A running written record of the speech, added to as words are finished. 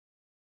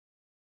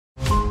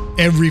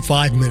Every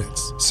 5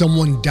 minutes,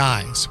 someone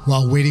dies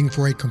while waiting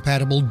for a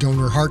compatible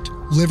donor heart,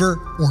 liver,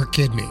 or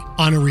kidney.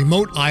 On a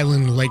remote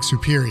island in Lake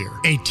Superior,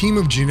 a team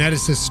of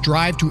geneticists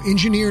strive to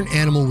engineer an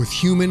animal with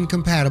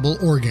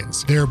human-compatible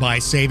organs, thereby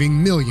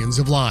saving millions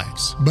of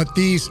lives. But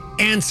these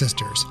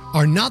ancestors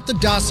are not the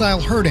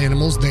docile herd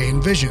animals they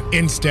envision.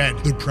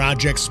 Instead, the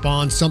project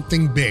spawns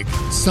something big,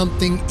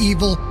 something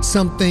evil,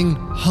 something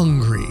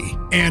hungry.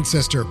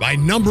 Ancestor by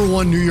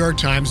 #1 New York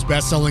Times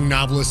bestselling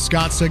novelist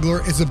Scott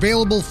Sigler is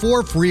available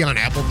for free on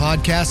Apple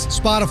Podcasts,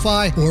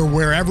 Spotify, or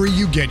wherever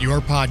you get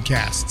your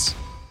podcasts.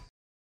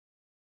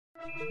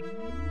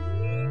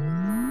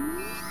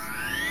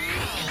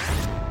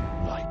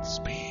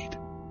 Lightspeed.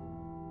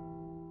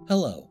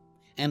 Hello,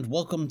 and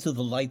welcome to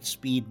the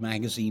Lightspeed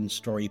Magazine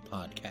Story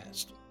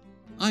Podcast.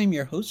 I'm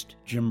your host,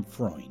 Jim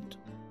Freund.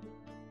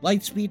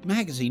 Lightspeed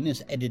Magazine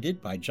is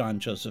edited by John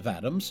Joseph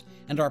Adams,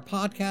 and our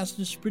podcast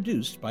is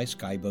produced by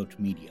Skyboat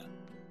Media.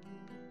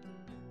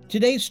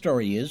 Today's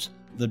story is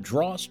The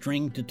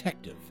Drawstring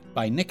Detective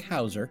by Nick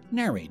Hauser,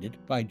 narrated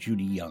by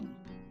Judy Young.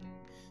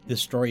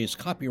 This story is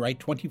copyright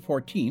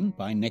 2014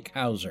 by Nick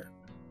Hauser.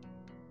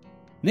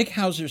 Nick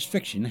Hauser's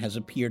fiction has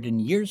appeared in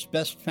Year's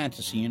Best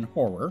Fantasy and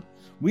Horror,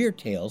 Weird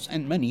Tales,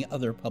 and many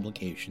other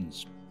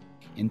publications.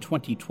 In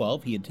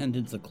 2012, he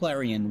attended the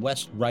Clarion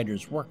West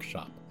Writers'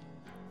 Workshop.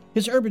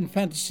 His urban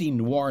fantasy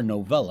noir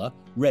novella,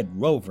 Red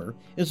Rover,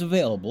 is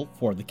available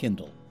for the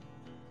Kindle.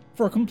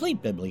 For a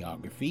complete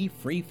bibliography,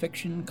 free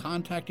fiction,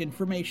 contact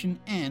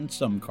information, and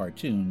some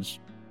cartoons,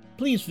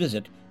 please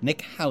visit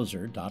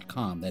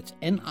nickhauser.com. That's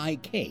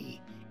Nikhouser.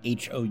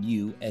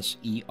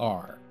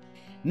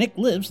 Nick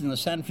lives in the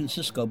San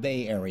Francisco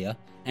Bay Area,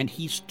 and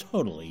he's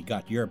totally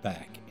got your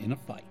back in a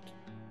fight.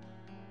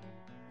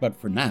 But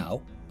for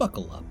now,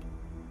 buckle up.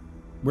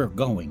 We're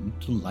going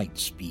to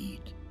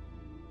Lightspeed.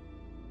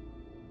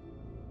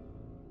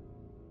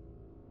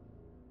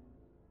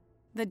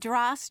 The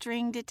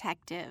Drawstring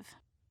Detective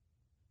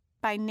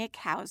by Nick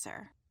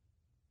Hauser.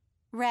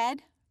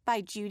 Read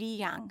by Judy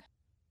Young.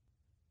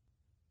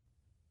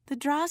 The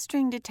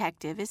drawstring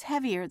detective is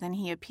heavier than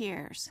he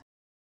appears.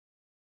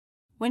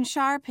 When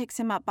Shar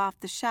picks him up off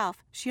the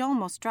shelf, she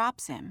almost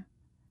drops him.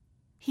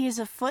 He is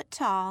a foot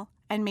tall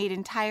and made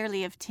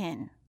entirely of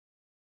tin.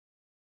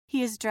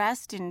 He is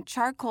dressed in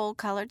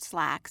charcoal-colored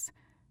slacks,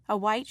 a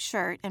white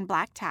shirt and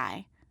black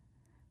tie,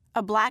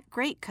 a black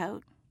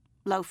greatcoat,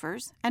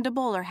 loafers, and a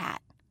bowler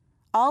hat,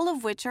 all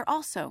of which are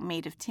also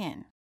made of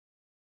tin.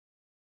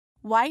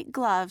 White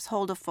gloves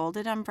hold a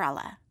folded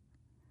umbrella.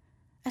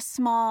 A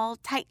small,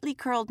 tightly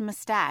curled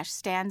mustache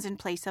stands in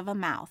place of a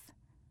mouth.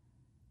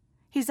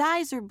 His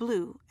eyes are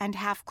blue and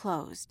half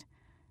closed.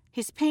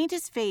 His paint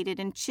is faded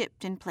and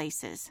chipped in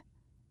places.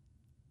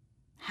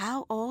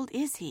 How old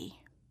is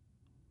he?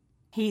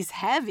 He's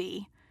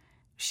heavy,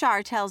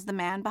 Shar tells the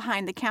man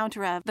behind the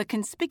counter of the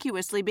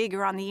conspicuously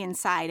bigger on the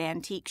inside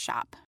antique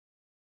shop.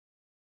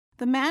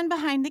 The man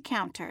behind the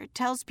counter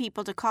tells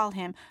people to call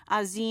him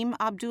Azim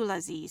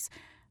Abdulaziz,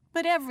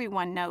 but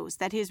everyone knows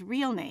that his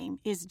real name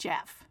is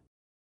Jeff.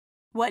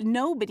 What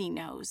nobody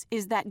knows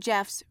is that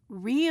Jeff's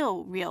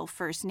real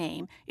first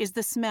name is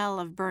the smell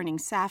of burning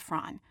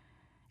saffron,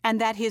 and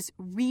that his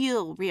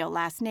real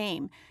last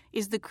name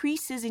is the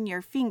creases in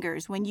your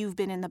fingers when you've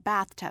been in the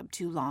bathtub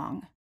too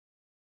long.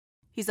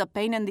 He's a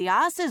pain in the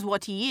ass is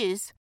what he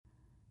is.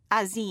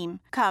 Azim,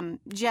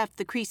 Jeff,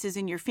 the creases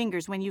in your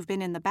fingers when you've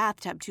been in the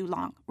bathtub too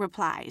long,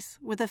 replies,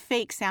 with a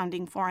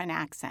fake-sounding foreign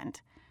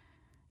accent.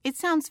 It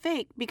sounds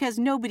fake because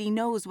nobody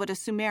knows what a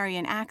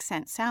Sumerian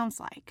accent sounds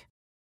like.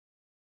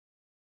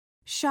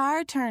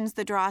 Shar turns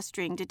the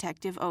drawstring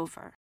detective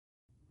over.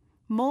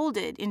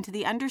 Molded into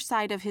the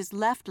underside of his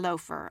left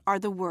loafer are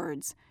the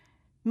words,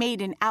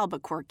 "Made in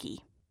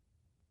Albuquerque."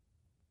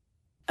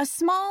 A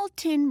small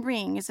tin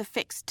ring is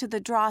affixed to the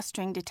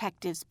drawstring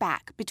detective's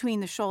back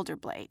between the shoulder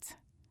blades.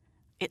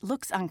 It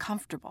looks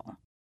uncomfortable.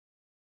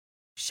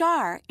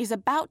 Shar is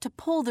about to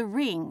pull the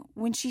ring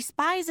when she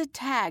spies a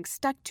tag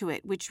stuck to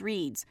it which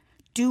reads,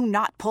 "Do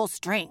not pull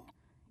string,"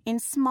 in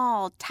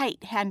small,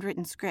 tight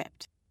handwritten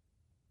script.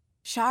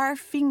 Shar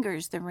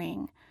fingers the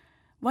ring,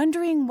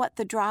 wondering what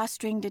the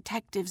drawstring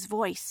detective's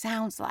voice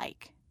sounds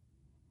like.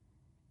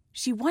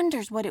 She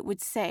wonders what it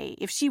would say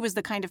if she was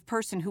the kind of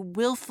person who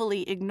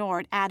willfully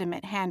ignored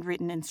adamant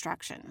handwritten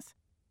instructions.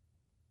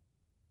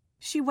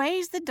 She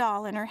weighs the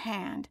doll in her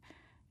hand,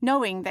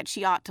 knowing that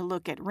she ought to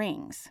look at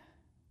rings.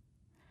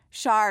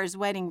 Shar's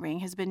wedding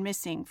ring has been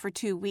missing for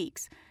 2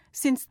 weeks,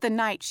 since the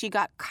night she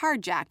got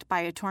carjacked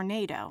by a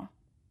tornado.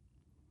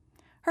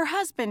 Her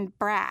husband,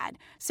 Brad,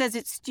 says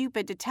it's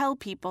stupid to tell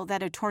people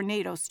that a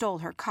tornado stole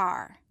her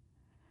car.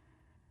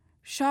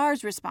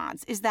 Shar's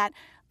response is that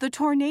the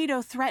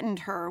tornado threatened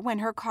her when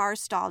her car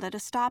stalled at a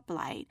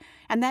stoplight,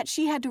 and that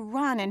she had to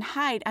run and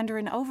hide under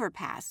an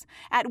overpass,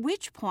 at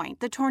which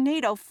point the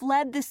tornado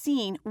fled the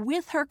scene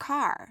with her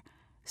car.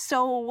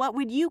 So what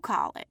would you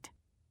call it?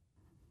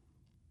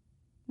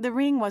 The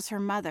ring was her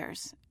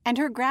mother's, and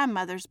her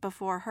grandmother's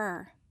before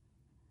her.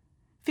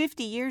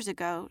 50 years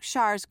ago,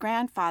 Shar's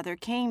grandfather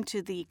came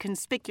to the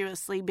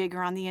conspicuously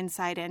bigger on the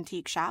inside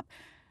antique shop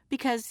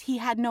because he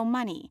had no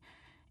money,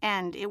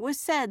 and it was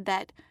said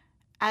that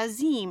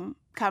Azim,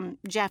 come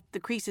Jeff the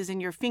creases in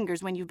your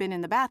fingers when you've been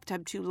in the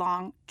bathtub too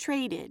long,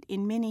 traded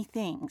in many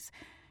things,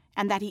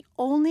 and that he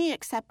only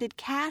accepted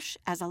cash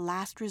as a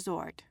last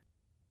resort.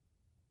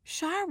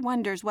 Shar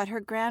wonders what her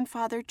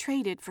grandfather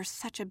traded for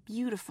such a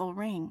beautiful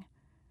ring.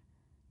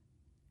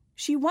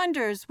 She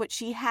wonders what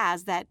she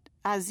has that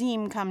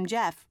Azim come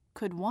Jeff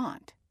could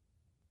want.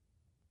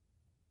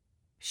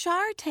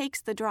 Shar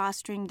takes the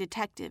drawstring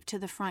detective to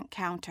the front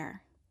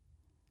counter.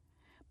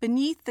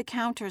 Beneath the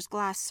counter's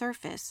glass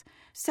surface,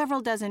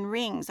 several dozen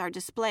rings are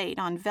displayed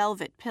on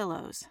velvet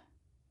pillows.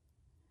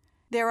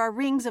 There are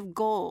rings of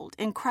gold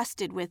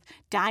encrusted with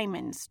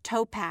diamonds,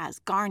 topaz,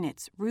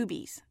 garnets,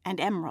 rubies, and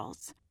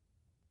emeralds.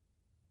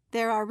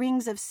 There are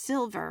rings of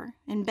silver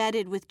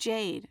embedded with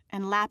jade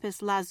and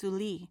lapis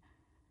lazuli.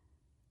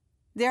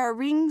 There are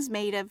rings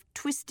made of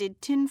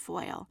twisted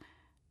tinfoil,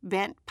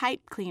 bent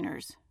pipe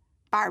cleaners,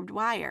 barbed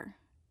wire,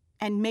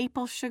 and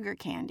maple sugar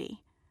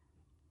candy.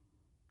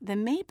 The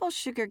maple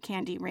sugar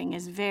candy ring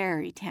is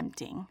very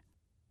tempting.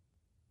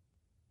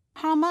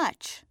 "How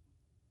much?"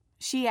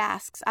 she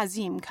asks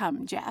Azim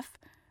come Jeff.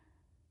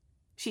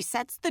 She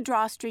sets the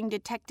drawstring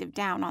detective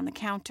down on the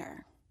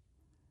counter.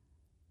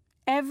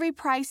 Every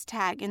price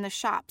tag in the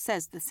shop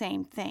says the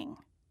same thing.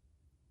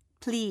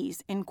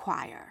 Please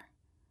inquire.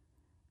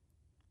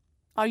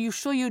 "Are you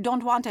sure you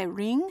don't want a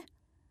ring?"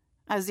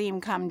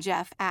 Azim come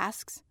Jeff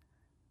asks.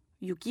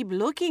 "You keep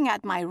looking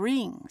at my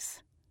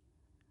rings."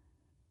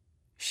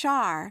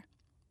 Shar,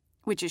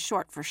 which is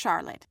short for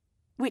Charlotte,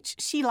 which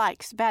she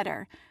likes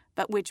better,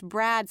 but which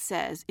Brad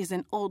says is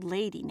an old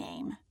lady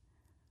name,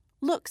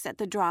 looks at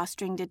the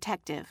drawstring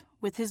detective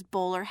with his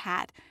bowler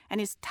hat and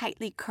his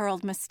tightly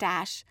curled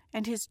mustache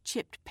and his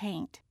chipped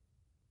paint.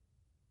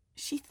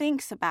 She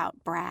thinks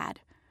about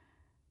Brad,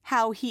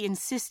 how he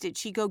insisted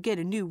she go get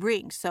a new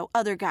ring so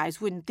other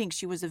guys wouldn't think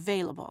she was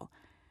available,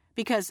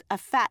 because a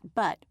fat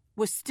butt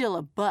was still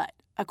a butt,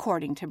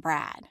 according to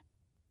Brad.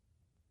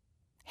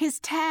 "His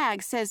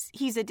tag says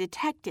he's a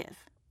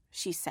detective,"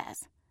 she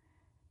says.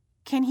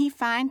 "Can he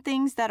find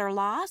things that are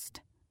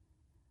lost?"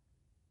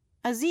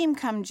 Azim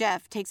come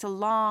Jeff takes a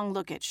long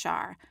look at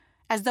Shar,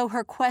 as though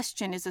her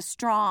question is a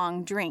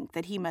strong drink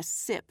that he must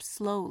sip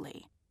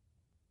slowly.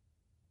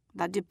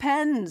 "That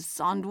depends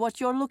on what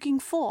you're looking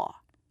for,"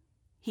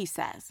 he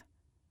says.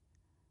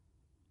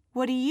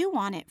 "What do you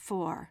want it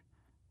for?"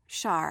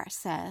 Shar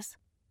says.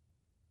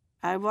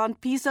 "I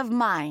want peace of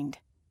mind."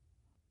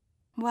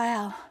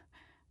 "Well,"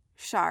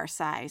 Shar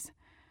sighs,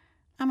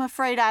 "I'm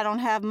afraid I don't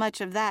have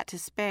much of that to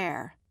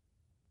spare."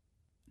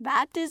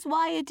 "That is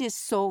why it is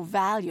so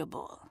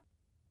valuable."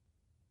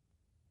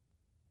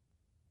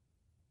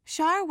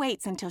 Shar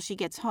waits until she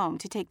gets home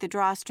to take the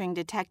drawstring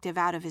detective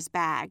out of his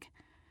bag.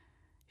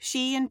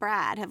 She and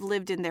Brad have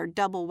lived in their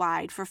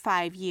double-wide for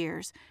 5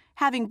 years,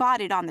 having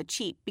bought it on the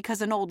cheap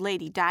because an old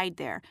lady died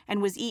there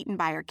and was eaten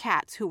by her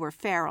cats who were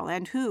feral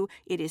and who,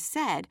 it is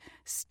said,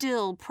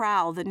 still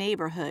prowl the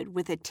neighborhood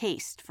with a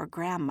taste for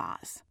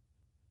grandmas.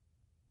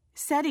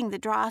 Setting the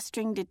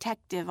drawstring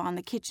detective on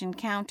the kitchen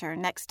counter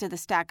next to the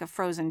stack of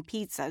frozen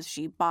pizzas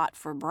she bought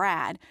for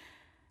Brad,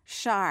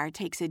 Shar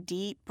takes a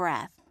deep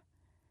breath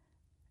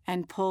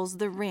and pulls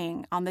the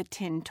ring on the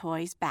tin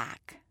toy's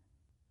back.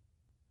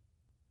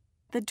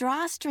 The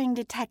drawstring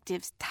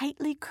detective's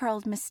tightly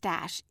curled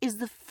mustache is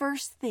the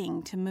first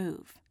thing to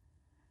move.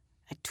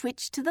 A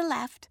twitch to the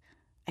left,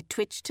 a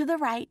twitch to the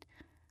right,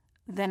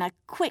 then a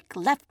quick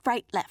left,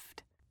 right,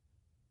 left.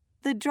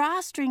 The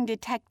drawstring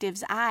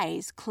detective's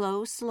eyes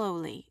close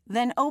slowly,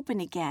 then open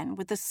again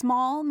with a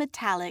small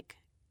metallic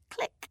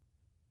click.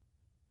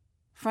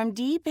 From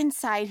deep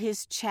inside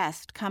his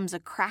chest comes a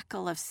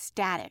crackle of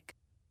static,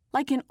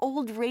 like an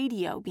old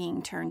radio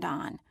being turned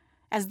on,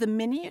 as the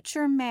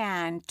miniature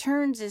man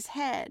turns his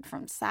head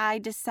from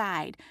side to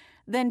side,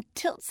 then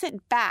tilts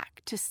it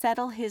back to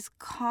settle his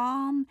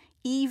calm,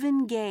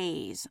 even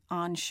gaze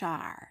on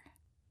Shar.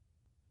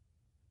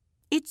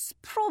 "It's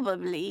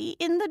probably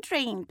in the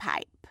drain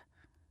pipe,"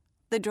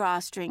 the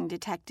drawstring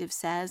detective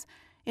says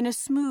in a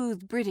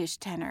smooth British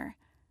tenor.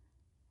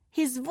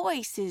 His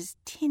voice is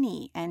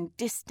tinny and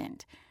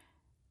distant.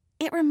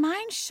 It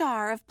reminds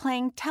Shar of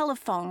playing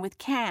telephone with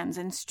cans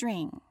and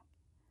string.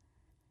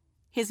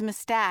 His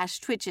mustache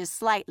twitches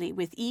slightly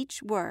with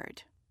each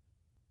word.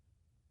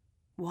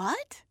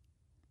 "What?"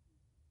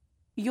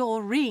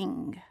 "Your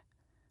ring."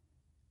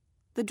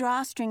 The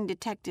drawstring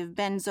detective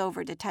bends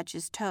over to touch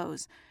his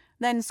toes,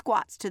 then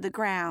squats to the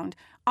ground,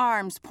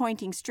 arms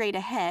pointing straight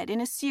ahead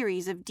in a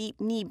series of deep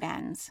knee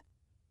bends.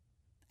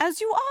 "As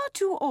you are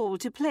too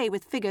old to play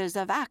with figures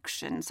of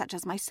action, such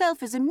as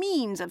myself, as a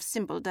means of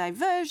simple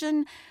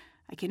diversion,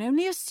 I can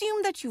only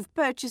assume that you've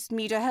purchased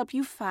me to help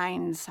you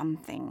find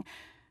something.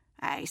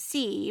 I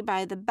see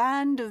by the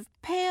band of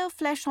pale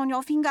flesh on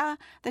your finger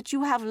that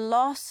you have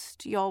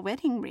lost your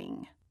wedding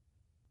ring."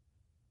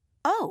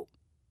 "Oh,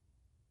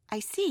 I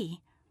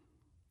see."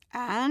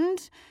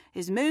 "And,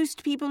 as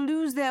most people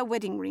lose their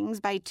wedding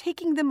rings by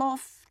taking them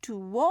off to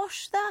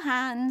wash their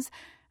hands,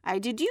 I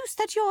deduce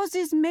that yours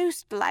is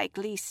most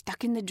likely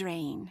stuck in the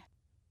drain.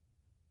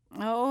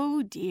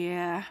 Oh,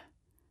 dear.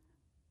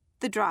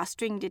 The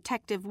drawstring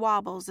detective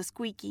wobbles a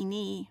squeaky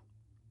knee.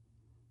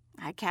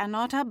 I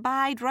cannot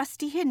abide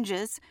rusty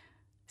hinges,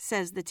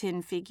 says the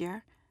tin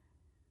figure.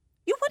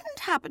 You wouldn't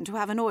happen to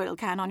have an oil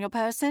can on your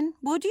person,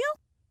 would you?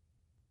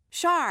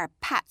 Char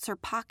pats her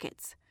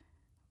pockets.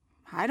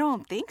 I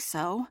don't think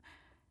so.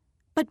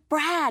 But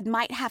Brad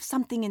might have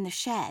something in the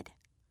shed.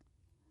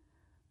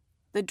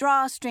 The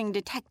drawstring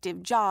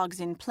detective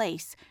jogs in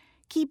place,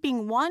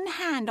 keeping one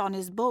hand on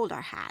his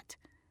bowler hat,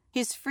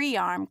 his free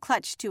arm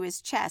clutched to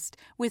his chest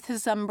with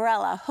his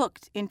umbrella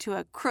hooked into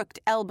a crooked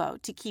elbow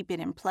to keep it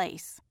in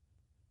place.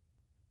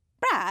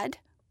 Brad,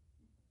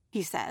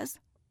 he says.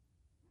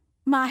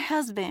 My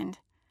husband.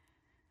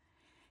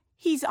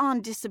 He's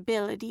on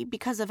disability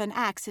because of an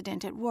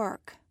accident at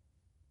work.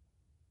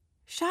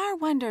 Char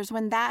wonders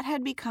when that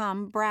had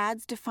become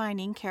Brad's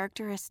defining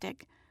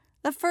characteristic,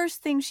 the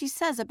first thing she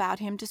says about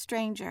him to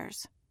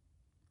strangers.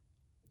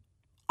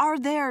 Are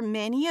there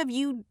many of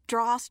you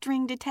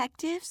drawstring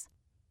detectives?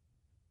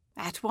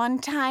 At one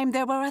time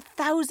there were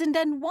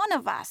 1,001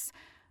 of us,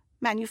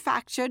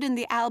 manufactured in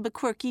the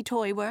Albuquerque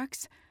Toy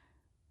Works.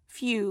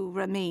 Few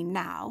remain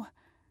now.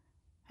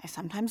 I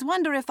sometimes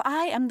wonder if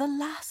I am the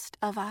last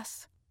of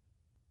us.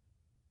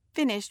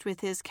 Finished with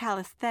his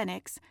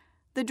calisthenics,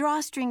 the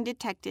drawstring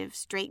detective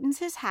straightens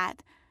his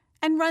hat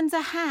and runs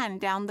a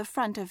hand down the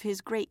front of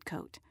his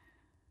greatcoat.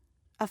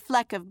 A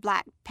fleck of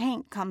black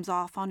paint comes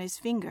off on his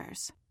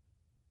fingers.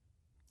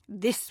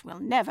 This will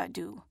never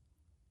do,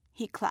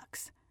 he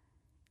clucks.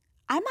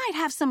 I might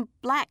have some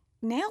black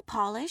nail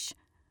polish,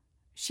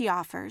 she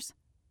offers.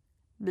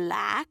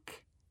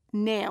 Black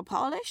nail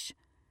polish?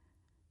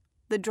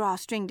 The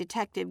drawstring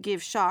detective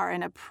gives Char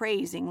an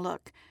appraising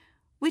look,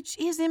 which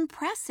is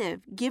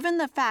impressive given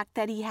the fact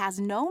that he has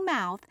no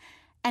mouth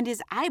and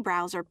his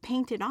eyebrows are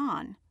painted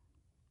on.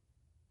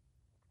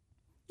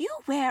 You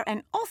wear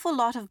an awful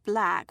lot of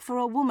black for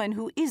a woman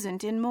who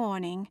isn't in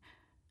mourning,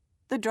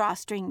 the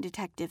drawstring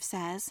detective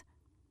says.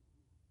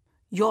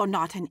 You're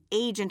not an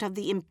agent of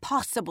the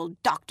impossible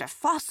Dr.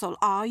 Fossil,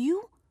 are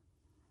you?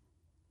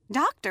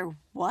 Dr.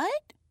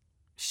 what?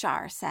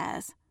 Char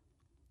says.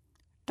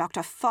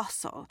 Dr.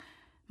 Fossil,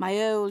 my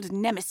old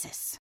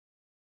nemesis.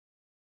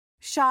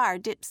 Char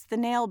dips the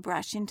nail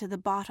brush into the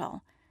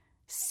bottle,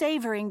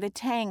 savoring the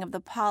tang of the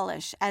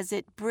polish as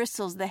it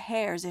bristles the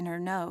hairs in her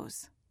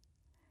nose.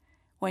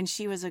 When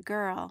she was a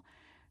girl,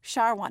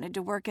 Char wanted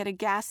to work at a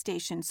gas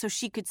station so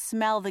she could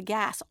smell the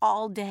gas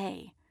all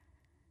day.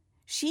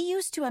 She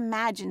used to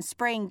imagine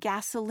spraying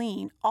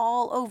gasoline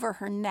all over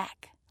her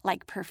neck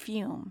like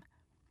perfume.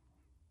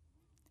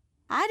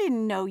 I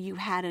didn't know you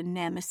had a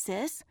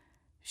nemesis,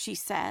 she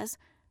says,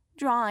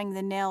 drawing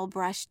the nail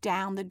brush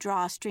down the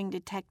drawstring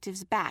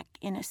detective's back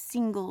in a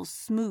single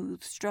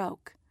smooth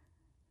stroke.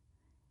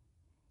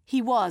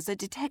 He was a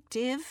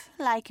detective,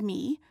 like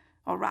me,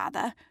 or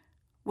rather,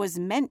 was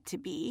meant to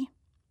be.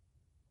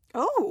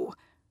 Oh!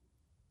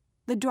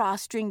 The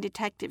drawstring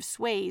detective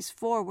sways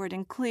forward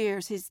and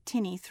clears his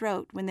tinny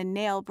throat when the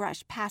nail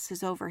brush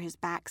passes over his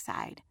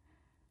backside.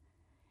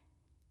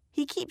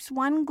 He keeps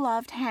one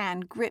gloved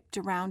hand gripped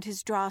around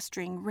his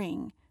drawstring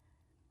ring.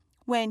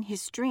 When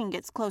his string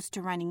gets close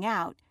to running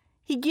out,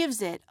 he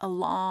gives it a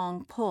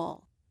long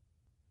pull.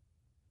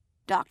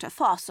 Dr.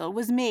 Fossil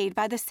was made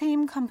by the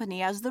same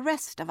company as the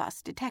rest of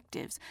us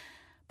detectives,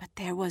 but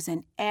there was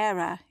an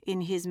error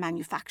in his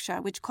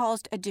manufacture which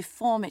caused a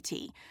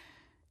deformity.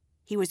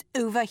 He was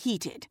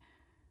overheated.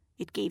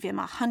 It gave him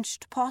a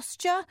hunched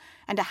posture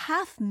and a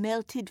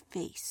half-melted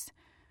face.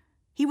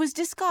 He was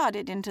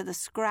discarded into the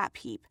scrap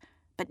heap,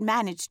 but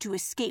managed to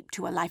escape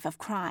to a life of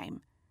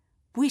crime,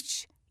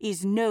 which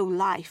is no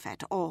life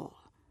at all.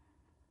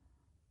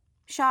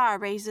 Char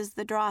raises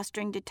the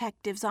drawstring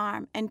detective's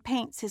arm and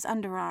paints his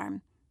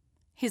underarm.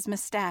 His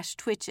mustache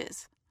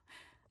twitches.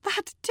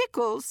 That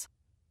tickles.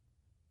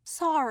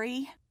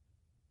 Sorry.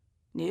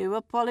 No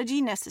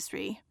apology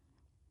necessary.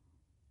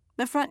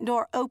 The front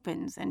door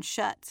opens and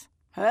shuts.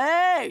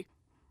 Hey!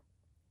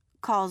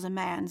 Calls a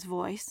man's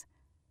voice.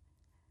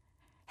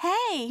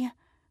 Hey!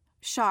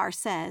 Char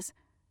says,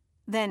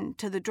 then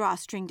to the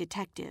drawstring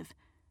detective.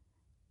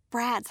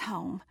 Brad's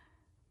home.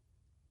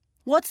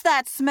 What's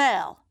that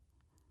smell?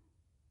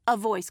 A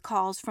voice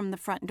calls from the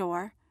front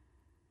door.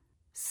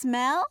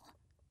 Smell?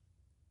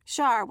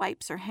 Char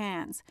wipes her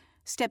hands,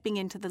 stepping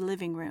into the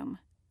living room.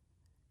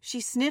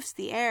 She sniffs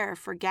the air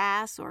for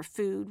gas or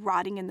food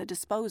rotting in the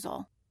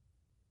disposal.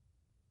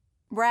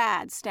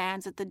 Brad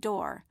stands at the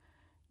door,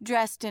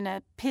 dressed in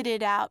a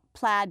pitted-out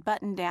plaid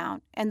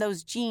button-down and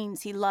those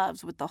jeans he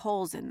loves with the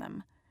holes in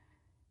them.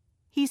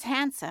 He's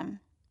handsome,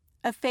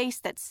 a face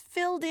that's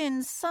filled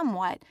in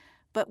somewhat,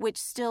 but which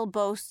still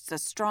boasts a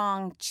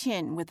strong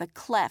chin with a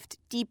cleft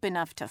deep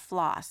enough to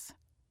floss.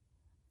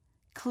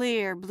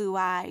 Clear blue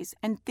eyes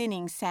and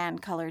thinning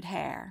sand-colored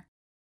hair.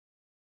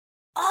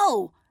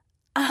 Oh,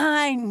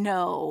 I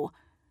know,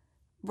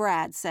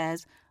 Brad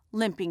says,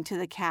 limping to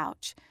the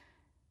couch.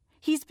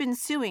 He's been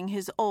suing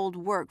his old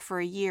work for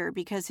a year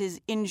because his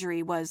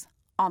injury was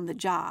on the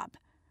job.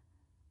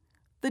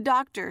 The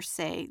doctors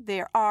say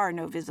there are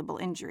no visible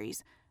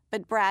injuries,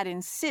 but Brad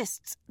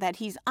insists that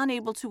he's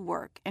unable to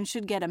work and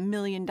should get $1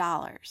 million.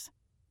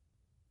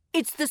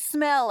 It's the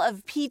smell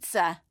of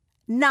pizza,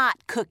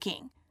 not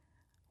cooking.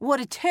 What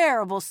a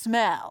terrible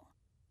smell.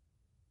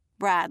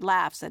 Brad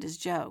laughs at his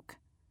joke.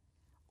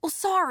 Well,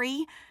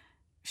 sorry,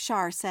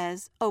 Shar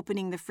says,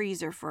 opening the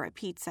freezer for a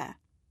pizza.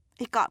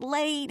 It got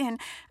late and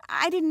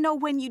I didn't know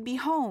when you'd be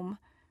home.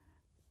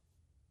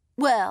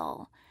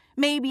 Well,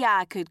 maybe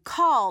I could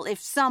call if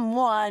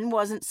someone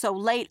wasn't so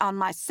late on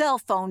my cell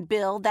phone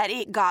bill that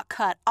it got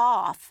cut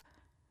off.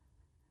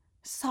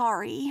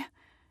 Sorry.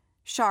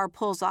 Shar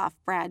pulls off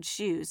Brad's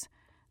shoes.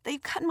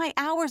 They've cut my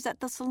hours at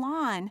the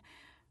salon.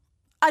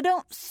 I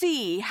don't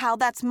see how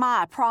that's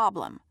my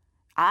problem.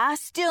 I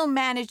still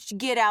manage to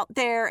get out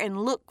there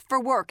and look for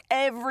work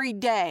every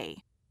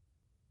day.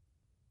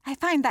 I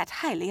find that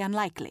highly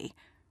unlikely,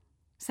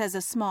 says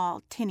a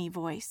small, tinny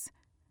voice.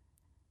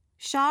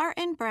 Shar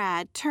and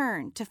Brad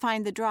turn to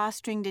find the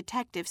drawstring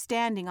detective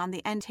standing on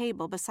the end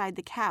table beside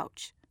the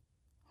couch.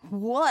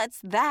 What's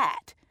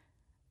that?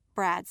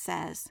 Brad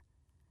says.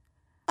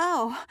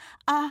 Oh,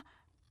 I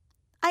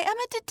am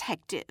a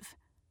detective,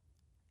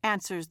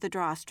 answers the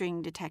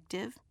drawstring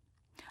detective.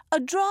 A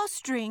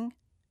drawstring?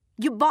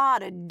 You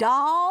bought a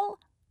doll?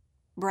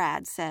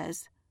 Brad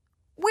says.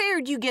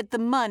 Where'd you get the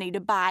money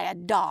to buy a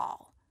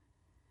doll?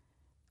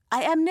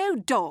 I am no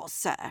doll,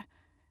 sir.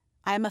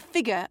 I am a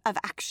figure of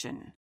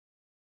action.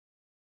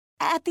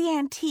 At the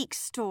antique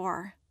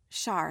store,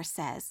 Shar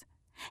says.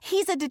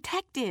 He's a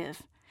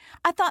detective.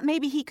 I thought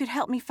maybe he could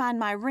help me find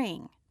my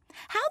ring.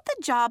 How'd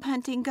the job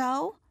hunting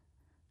go?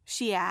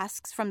 She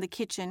asks from the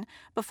kitchen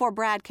before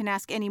Brad can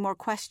ask any more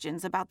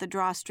questions about the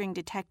drawstring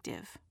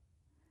detective.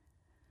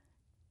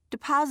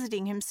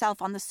 Depositing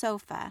himself on the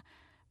sofa,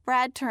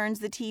 Brad turns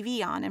the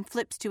TV on and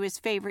flips to his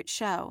favorite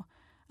show,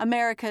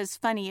 America's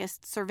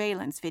Funniest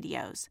Surveillance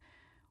Videos,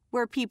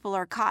 where people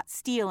are caught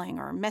stealing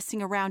or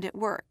messing around at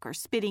work or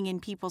spitting in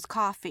people's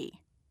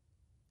coffee.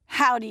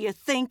 How do you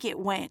think it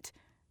went?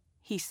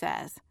 He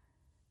says.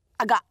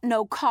 I got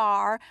no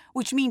car,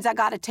 which means I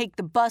gotta take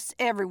the bus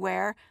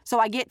everywhere, so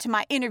I get to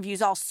my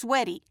interviews all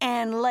sweaty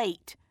and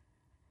late.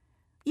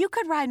 You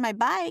could ride my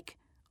bike.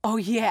 Oh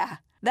yeah,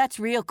 that's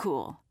real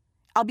cool.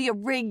 I'll be a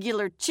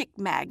regular chick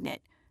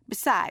magnet.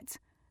 Besides,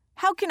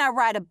 how can I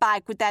ride a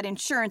bike with that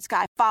insurance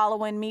guy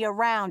following me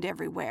around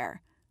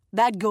everywhere?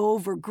 That'd go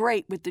over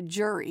great with the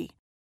jury.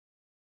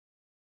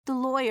 The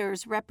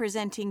lawyers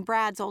representing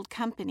Brad's old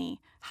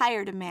company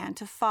hired a man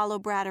to follow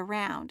Brad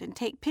around and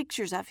take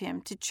pictures of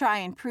him to try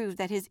and prove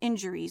that his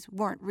injuries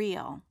weren't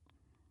real.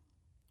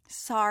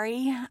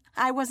 Sorry,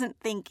 I wasn't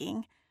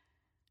thinking,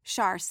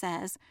 Shar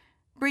says,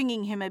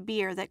 bringing him a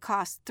beer that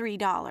costs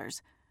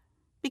 $3,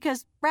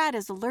 because Brad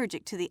is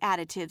allergic to the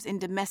additives in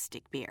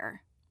domestic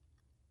beer.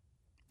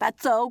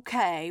 That's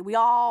okay, we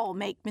all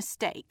make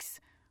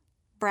mistakes.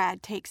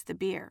 Brad takes the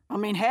beer. I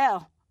mean,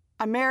 hell,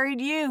 I married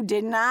you,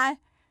 didn't I?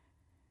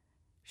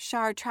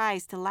 Shar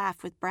tries to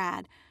laugh with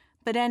Brad,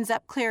 but ends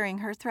up clearing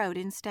her throat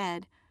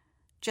instead,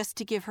 just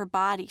to give her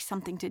body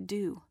something to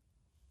do.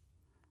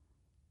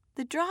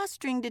 The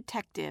drawstring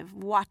detective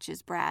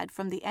watches Brad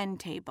from the end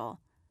table,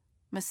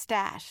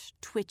 mustache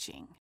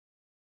twitching.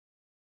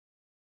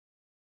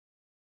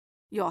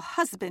 Your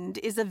husband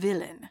is a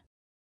villain.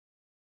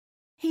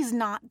 He's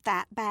not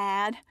that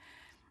bad.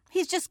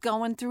 He's just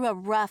going through a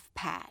rough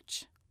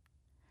patch.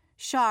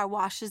 Shar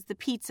washes the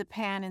pizza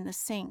pan in the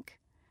sink.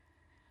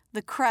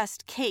 The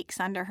crust cakes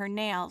under her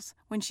nails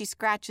when she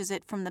scratches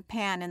it from the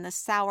pan in the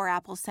sour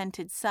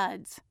apple-scented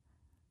suds.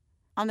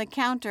 On the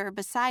counter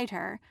beside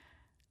her,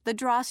 the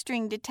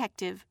drawstring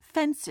detective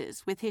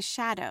fences with his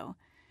shadow,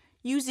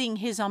 using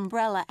his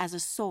umbrella as a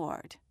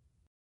sword.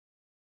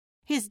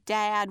 His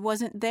dad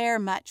wasn't there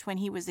much when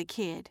he was a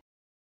kid.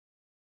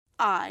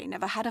 I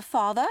never had a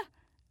father,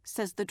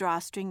 says the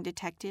drawstring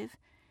detective.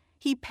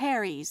 He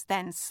parries,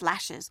 then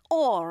slashes,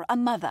 or a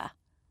mother.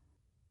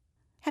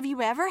 Have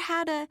you ever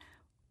had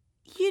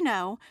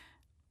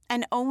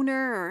an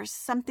owner or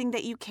something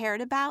that you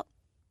cared about?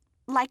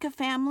 Like a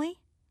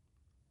family?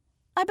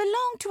 I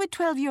belonged to a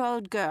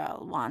 12-year-old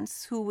girl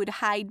once who would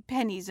hide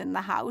pennies in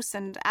the house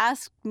and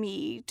ask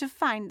me to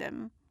find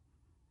them.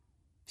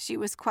 She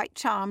was quite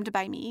charmed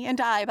by me,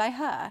 and I by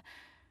her.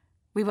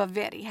 We were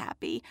very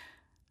happy,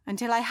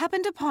 until I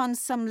happened upon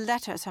some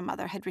letters her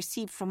mother had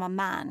received from a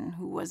man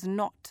who was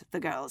not the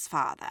girl's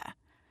father.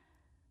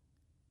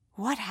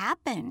 What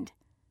happened?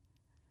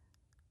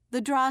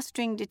 The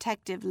drawstring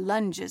detective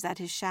lunges at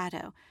his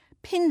shadow,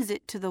 pins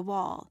it to the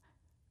wall,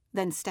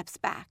 then steps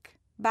back,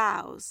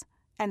 bows,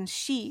 and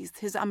sheathes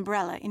his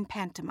umbrella in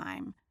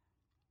pantomime.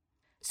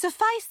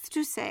 Suffice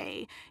to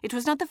say, it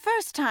was not the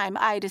first time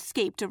I'd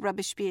escaped a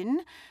rubbish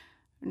bin,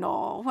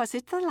 nor was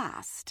it the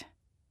last.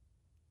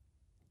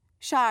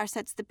 Shar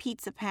sets the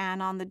pizza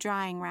pan on the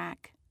drying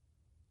rack.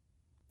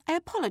 I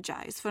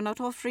apologize for not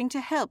offering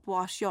to help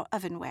wash your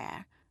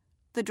ovenware,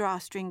 the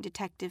drawstring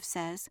detective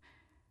says.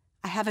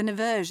 I have an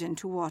aversion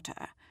to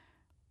water.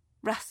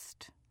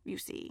 Rust, you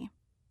see.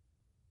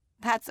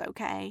 That's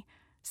okay,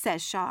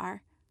 says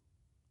Char.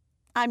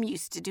 I'm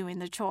used to doing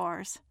the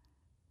chores.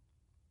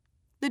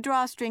 The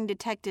drawstring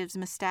detective's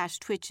mustache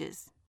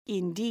twitches.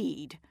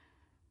 Indeed.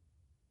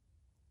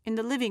 In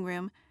the living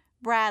room,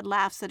 Brad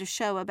laughs at a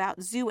show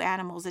about zoo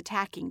animals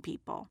attacking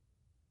people.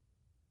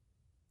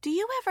 Do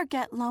you ever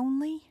get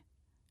lonely?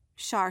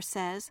 Char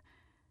says.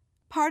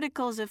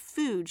 Particles of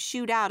food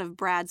shoot out of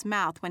Brad's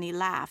mouth when he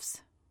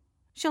laughs.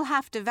 She'll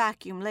have to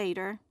vacuum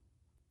later.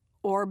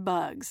 Or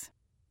bugs.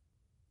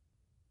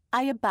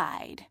 I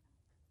abide,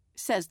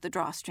 says the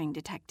drawstring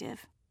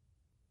detective.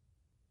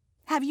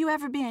 Have you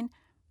ever been,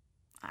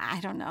 I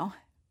don't know,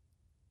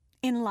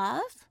 in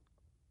love?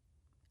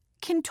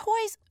 Can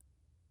toys,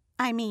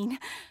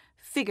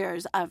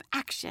 figures of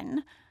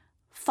action,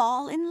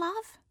 fall in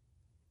love?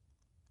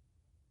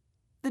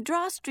 The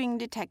drawstring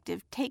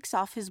detective takes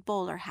off his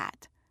bowler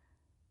hat.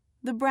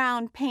 The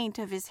brown paint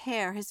of his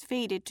hair has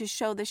faded to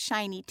show the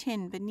shiny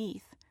tin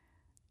beneath.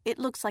 It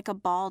looks like a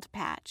bald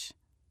patch.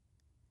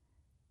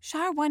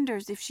 Char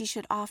wonders if she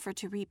should offer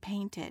to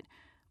repaint it,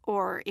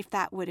 or if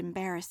that would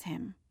embarrass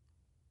him.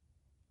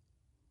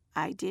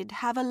 I did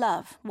have a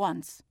love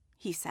once,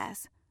 he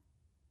says.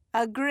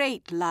 A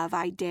great love,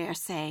 I dare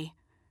say.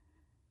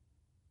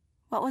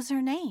 What was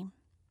her name?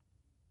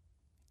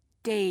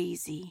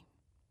 Daisy,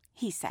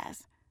 he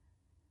says.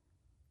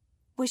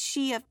 Was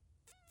she a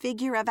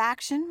figure of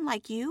action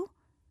like you?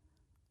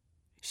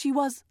 She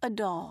was a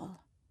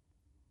doll.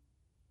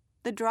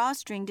 The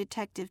drawstring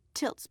detective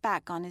tilts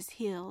back on his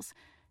heels,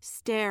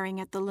 staring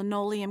at the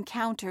linoleum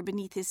counter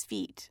beneath his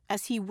feet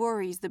as he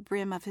worries the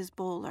brim of his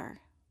bowler.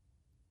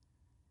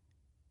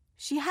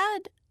 She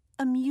had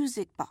a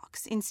music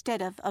box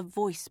instead of a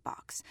voice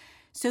box,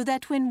 so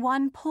that when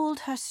one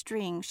pulled her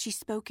string, she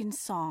spoke in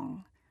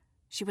song.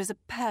 She was a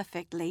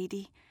perfect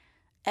lady,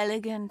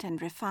 elegant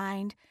and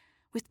refined,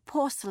 with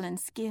porcelain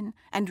skin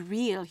and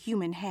real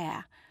human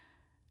hair.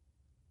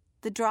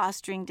 The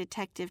drawstring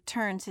detective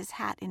turns his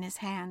hat in his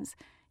hands,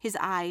 his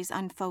eyes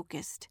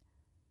unfocused.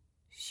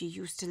 She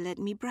used to let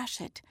me brush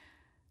it.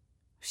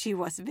 She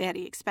was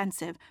very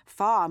expensive,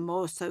 far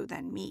more so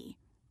than me.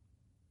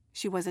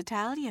 She was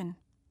Italian,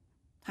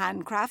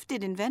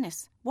 handcrafted in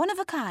Venice, one of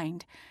a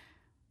kind.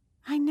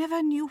 I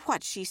never knew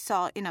what she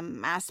saw in a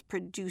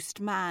mass-produced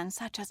man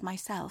such as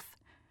myself.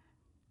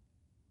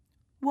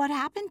 What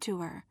happened to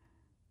her?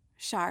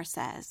 Char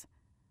says.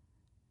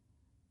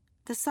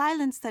 The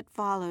silence that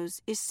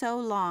follows is so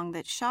long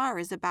that Char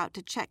is about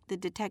to check the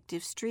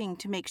detective's string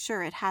to make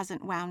sure it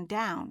hasn't wound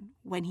down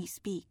when he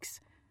speaks.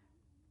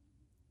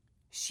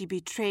 She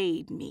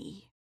betrayed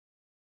me.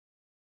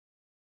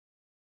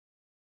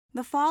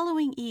 The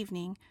following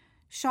evening,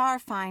 Char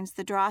finds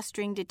the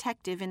drawstring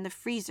detective in the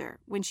freezer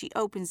when she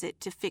opens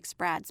it to fix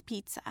Brad's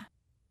pizza.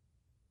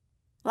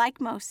 Like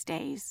most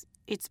days,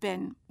 it's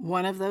been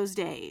one of those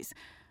days.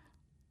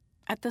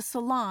 At the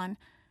salon,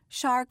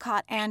 Char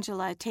caught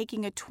Angela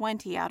taking a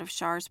 20 out of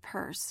Char's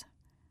purse.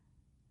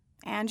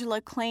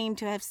 Angela claimed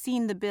to have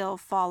seen the bill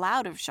fall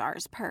out of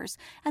Char's purse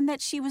and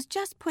that she was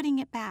just putting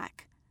it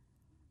back.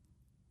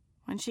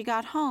 When she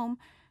got home,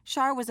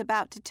 Char was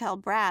about to tell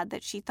Brad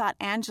that she thought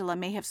Angela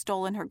may have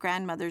stolen her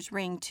grandmother's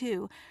ring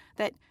too,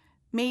 that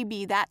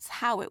maybe that's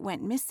how it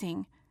went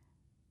missing.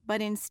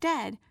 But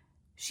instead,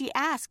 she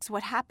asks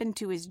what happened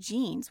to his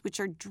jeans, which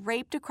are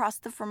draped across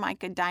the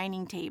Formica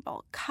dining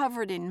table,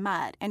 covered in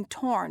mud and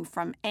torn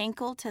from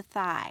ankle to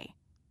thigh.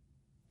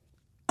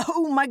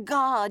 Oh my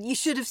God, you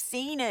should have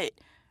seen it,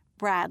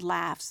 Brad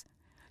laughs.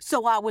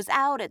 So I was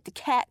out at the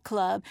cat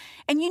club,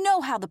 and you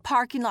know how the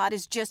parking lot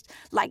is just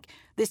like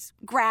this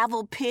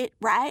gravel pit,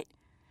 right?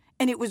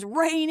 And it was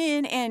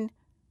raining and...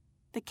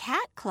 The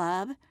cat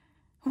club?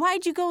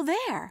 Why'd you go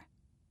there?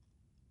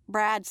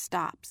 Brad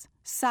stops,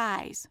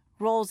 sighs,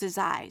 rolls his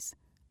eyes.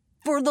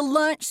 For the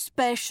lunch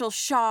special,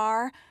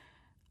 Char.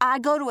 I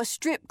go to a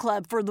strip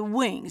club for the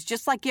wings,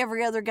 just like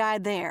every other guy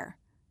there.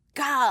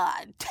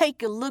 God,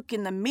 take a look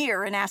in the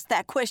mirror and ask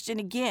that question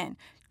again.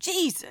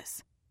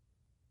 Jesus.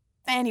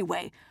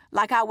 Anyway,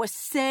 like I was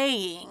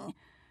saying,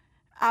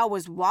 I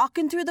was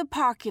walking through the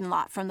parking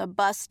lot from the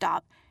bus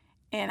stop,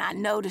 and I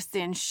noticed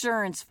the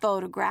insurance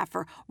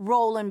photographer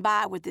rolling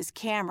by with his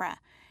camera.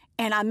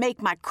 And I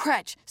make my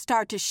crutch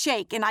start to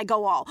shake, and I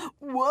go all,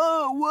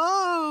 whoa,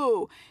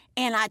 whoa.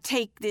 And I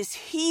take this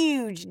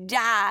huge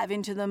dive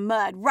into the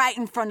mud right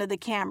in front of the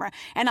camera,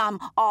 and I'm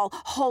all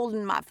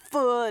holding my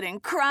foot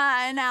and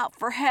crying out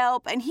for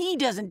help, and he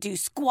doesn't do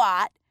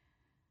squat.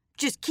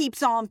 Just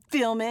keeps on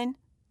filming.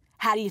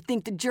 How do you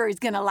think the jury's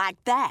gonna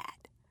like that?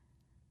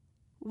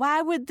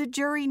 Why would the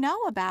jury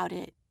know about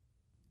it?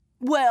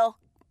 Well,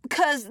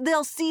 'cause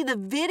they'll see the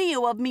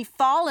video of me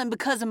falling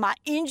because of my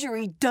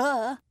injury,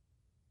 duh.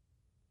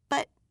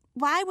 But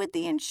why would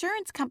the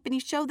insurance company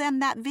show them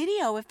that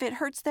video if it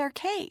hurts their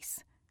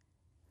case?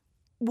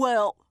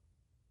 Well,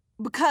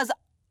 because,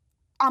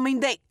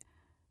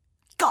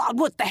 God,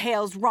 what the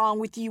hell's wrong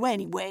with you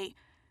anyway?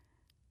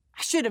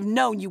 I should have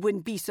known you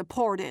wouldn't be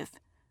supportive.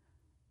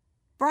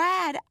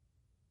 Brad,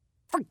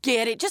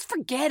 Forget it. Just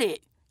forget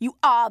it. You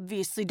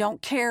obviously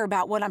don't care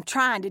about what I'm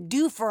trying to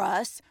do for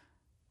us,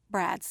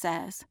 Brad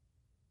says.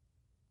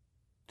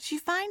 She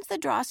finds the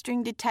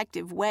drawstring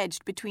detective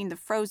wedged between the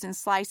frozen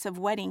slice of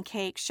wedding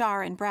cake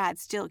Shar and Brad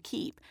still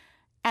keep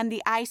and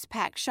the ice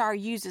pack Shar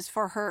uses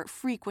for her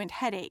frequent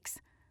headaches.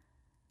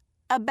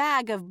 A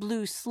bag of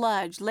blue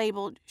sludge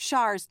labeled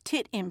Shar's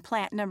tit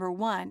implant number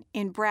 1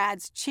 in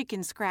Brad's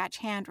chicken scratch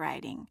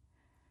handwriting.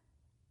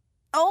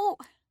 "Oh,"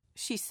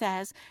 she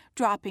says,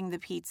 dropping the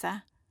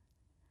pizza.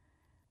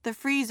 The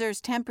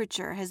freezer's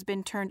temperature has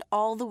been turned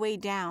all the way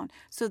down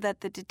so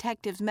that the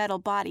detective's metal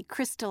body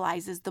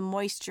crystallizes the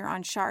moisture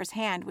on Shar's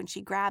hand when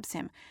she grabs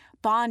him,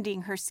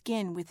 bonding her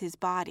skin with his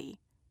body.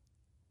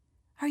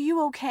 "Are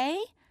you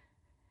okay?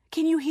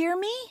 Can you hear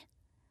me?"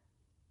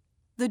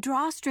 The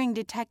drawstring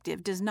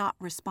detective does not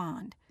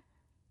respond.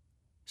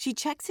 She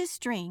checks his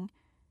string,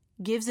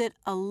 gives it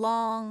a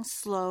long,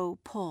 slow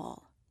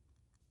pull.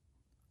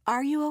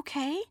 "Are you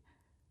okay?"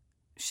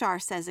 Shar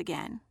says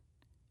again.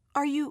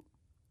 "Are you—"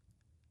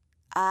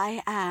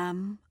 "I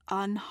am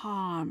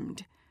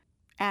unharmed,"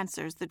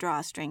 answers the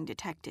drawstring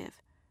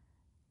detective.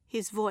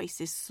 His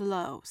voice is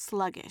slow,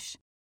 sluggish.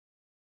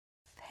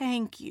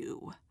 "Thank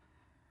you."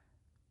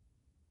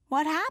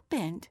 "What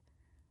happened?"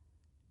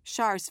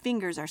 Shar's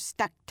fingers are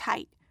stuck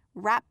tight,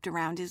 wrapped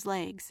around his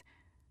legs.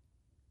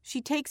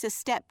 She takes a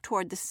step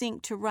toward the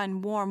sink to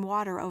run warm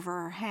water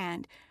over her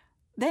hand,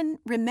 then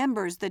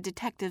remembers the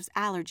detective's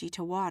allergy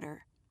to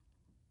water.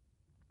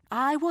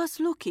 "I was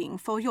looking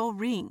for your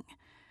ring.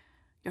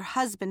 Your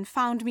husband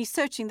found me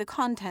searching the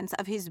contents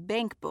of his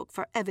bank book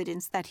for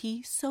evidence that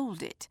he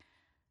sold it."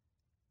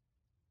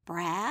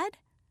 "Brad?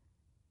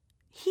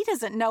 He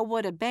doesn't know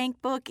what a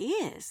bank book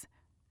is."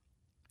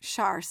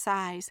 Shar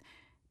sighs,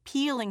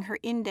 peeling her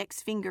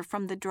index finger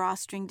from the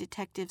drawstring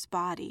detective's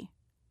body.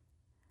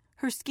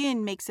 Her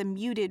skin makes a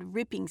muted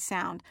ripping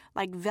sound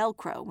like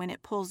Velcro when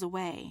it pulls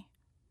away.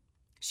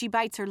 She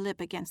bites her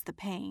lip against the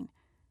pain.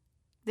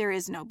 There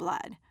is no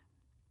blood.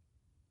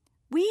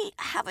 "We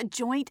have a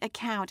joint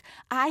account.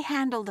 I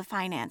handle the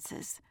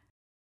finances."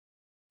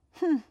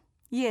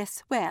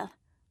 "Yes, well,"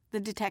 the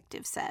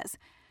detective says.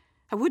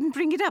 "I wouldn't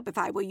bring it up if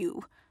I were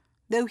you.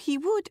 Though he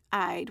would,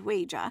 I'd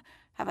wager,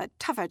 have a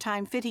tougher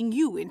time fitting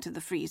you into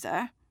the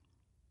freezer."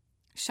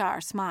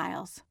 Shar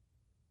smiles.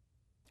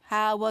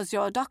 "How was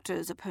your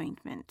doctor's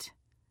appointment?"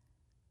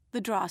 the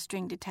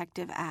drawstring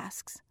detective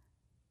asks.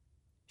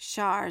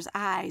 Shar's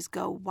eyes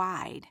go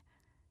wide.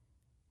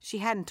 She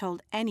hadn't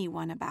told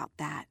anyone about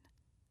that.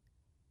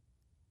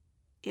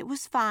 "It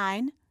was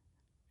fine,"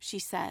 she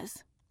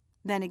says.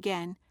 Then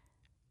again,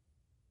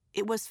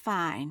 "It was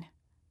fine."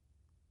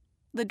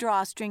 The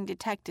drawstring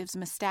detective's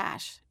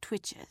mustache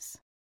twitches.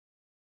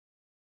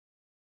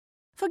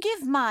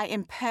 "Forgive my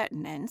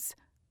impertinence,"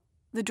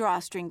 the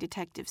drawstring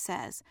detective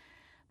says,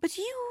 "but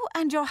you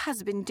and your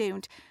husband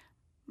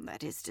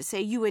that is to say,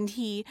 you and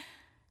he,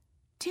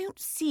 don't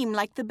seem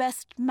like the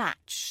best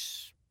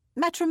match,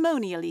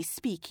 matrimonially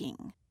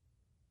speaking."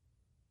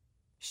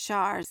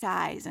 Shar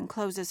sighs and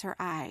closes her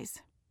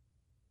eyes.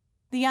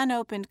 The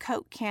unopened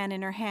Coke can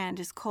in her hand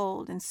is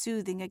cold and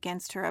soothing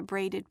against her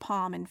abraded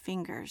palm and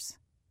fingers.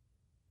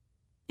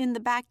 In the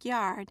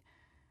backyard,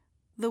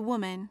 the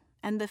woman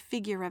and the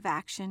figure of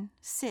action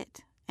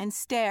sit and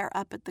stare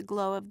up at the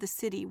glow of the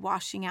city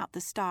washing out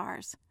the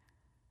stars.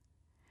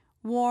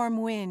 Warm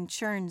wind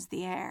churns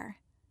the air,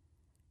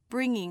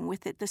 bringing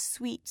with it the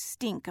sweet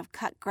stink of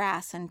cut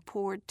grass and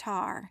poured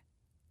tar.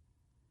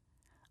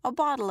 A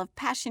bottle of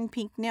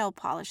passion-pink nail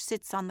polish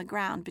sits on the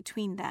ground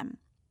between them.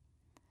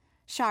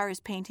 Shar is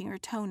painting her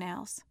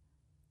toenails.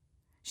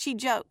 She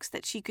jokes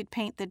that she could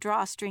paint the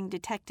drawstring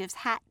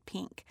detective's hat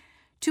pink,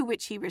 to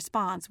which he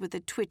responds with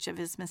a twitch of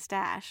his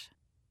mustache.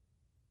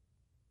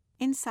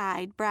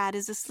 Inside, Brad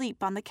is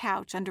asleep on the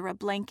couch under a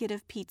blanket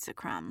of pizza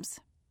crumbs.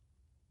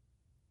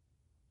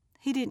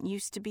 "He didn't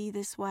used to be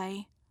this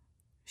way,"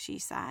 she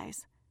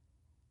sighs.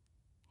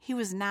 "He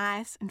was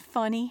nice and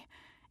funny,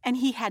 and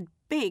he had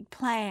big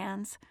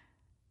plans."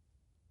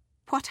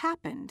 "What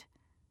happened?"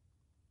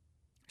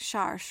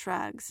 Shar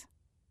shrugs.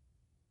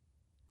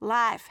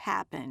 "Life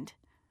happened."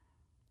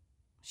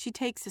 She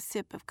takes a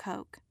sip of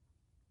Coke.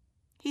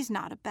 "He's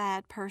not a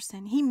bad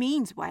person. He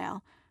means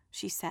well,"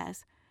 she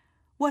says.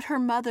 What her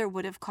mother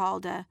would have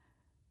called a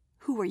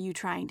 "who are you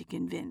trying to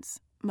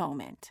convince"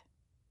 moment.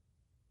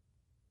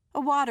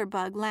 A water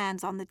bug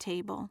lands on the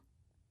table.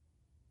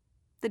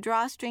 The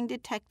drawstring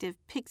detective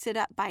picks it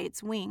up by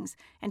its wings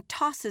and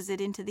tosses it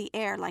into the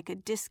air like a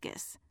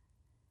discus.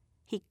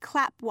 He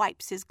clap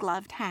wipes his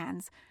gloved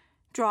hands,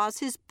 draws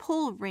his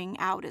pull ring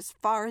out as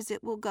far as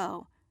it will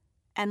go,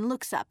 and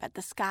looks up at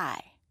the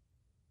sky.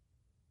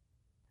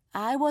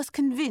 "I was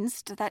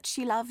convinced that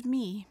she loved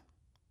me,"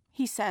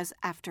 he says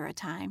after a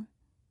time.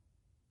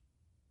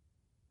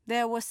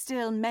 "There were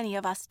still many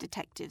of us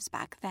detectives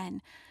back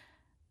then,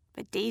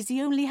 but Daisy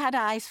only had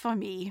eyes for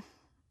me,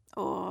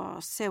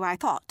 or so I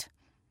thought.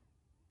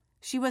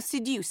 She was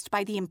seduced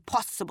by the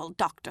impossible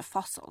Dr.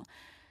 Fossil,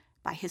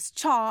 by his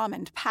charm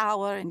and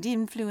power and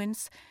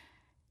influence.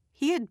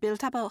 He had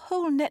built up a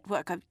whole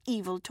network of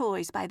evil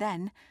toys by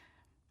then.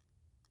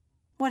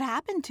 What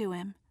happened to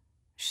him?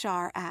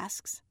 Shar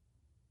asks.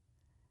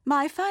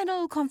 My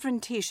final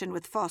confrontation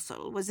with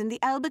Fossil was in the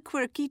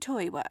Albuquerque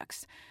Toy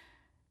Works.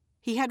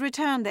 He had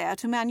returned there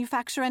to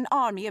manufacture an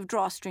army of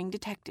drawstring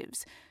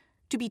detectives,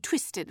 to be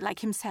twisted like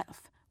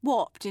himself,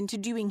 warped into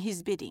doing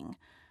his bidding.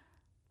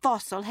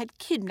 Fossil had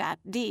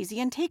kidnapped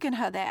Daisy and taken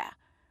her there.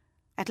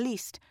 At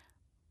least,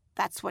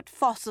 that's what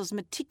Fossil's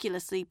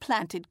meticulously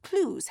planted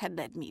clues had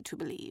led me to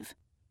believe.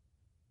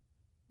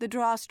 The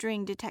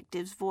drawstring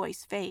detective's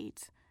voice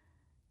fades.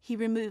 He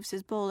removes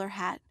his bowler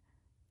hat,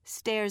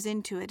 stares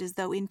into it as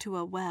though into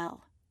a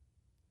well.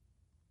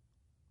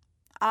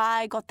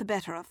 I got the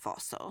better of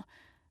Fossil,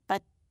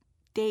 but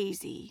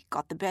Daisy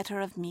got the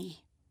better of me.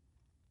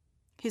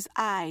 His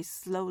eyes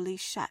slowly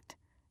shut,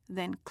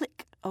 then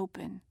click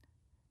open.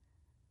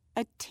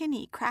 A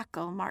tinny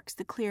crackle marks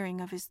the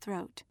clearing of his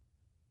throat.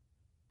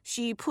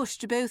 She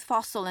pushed both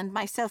Fossil and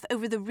myself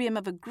over the rim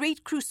of a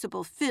great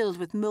crucible filled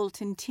with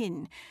molten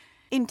tin,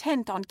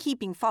 intent on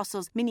keeping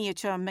Fossil's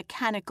miniature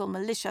mechanical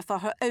militia for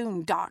her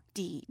own dark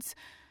deeds.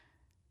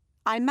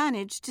 I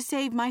managed to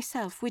save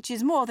myself, which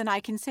is more than I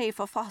can say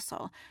for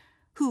Fossil,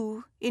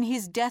 who, in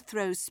his death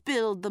throes,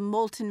 spilled the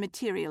molten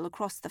material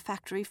across the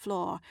factory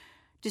floor,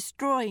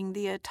 destroying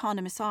the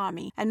autonomous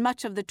army and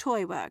much of the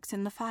toy works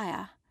in the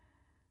fire.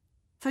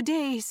 For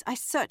days, I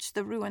searched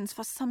the ruins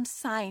for some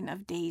sign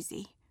of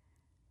Daisy.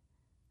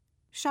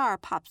 Shar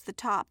pops the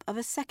top of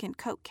a second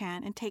Coke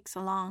can and takes a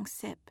long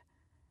sip.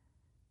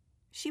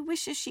 She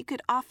wishes she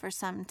could offer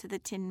some to the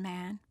Tin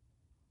Man.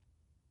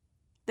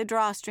 The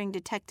drawstring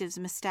detective's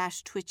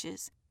mustache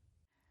twitches.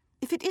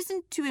 If it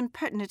isn't too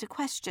impertinent a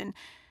question,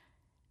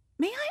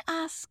 may I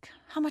ask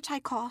how much I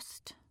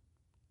cost?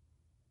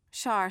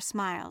 Shar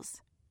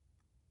smiles.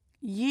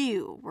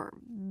 You were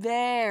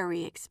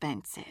very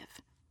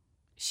expensive,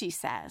 she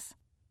says.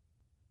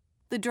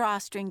 The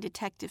drawstring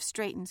detective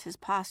straightens his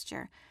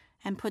posture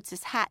and puts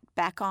his hat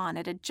back on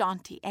at a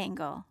jaunty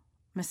angle,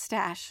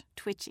 mustache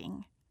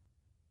twitching.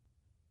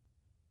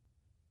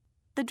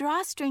 The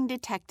drawstring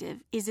detective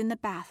is in the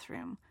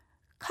bathroom,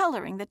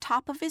 coloring the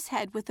top of his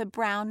head with a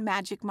brown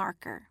magic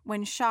marker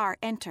when Shar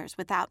enters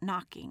without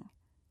knocking.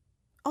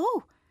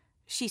 Oh,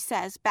 she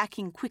says,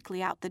 backing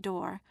quickly out the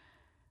door.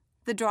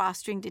 The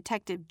drawstring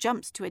detective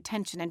jumps to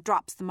attention and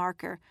drops the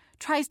marker,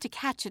 tries to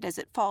catch it as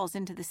it falls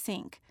into the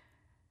sink.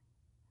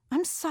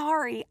 I'm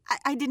sorry,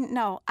 I didn't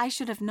know. I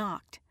should have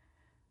knocked.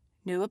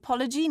 No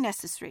apology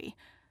necessary.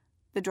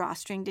 The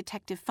drawstring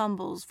detective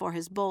fumbles for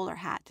his bowler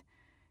hat.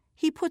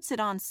 He puts it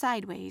on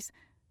sideways,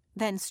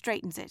 then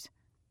straightens it.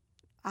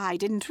 I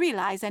didn't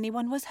realize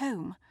anyone was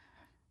home.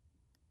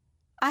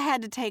 I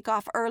had to take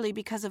off early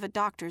because of a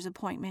doctor's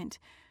appointment.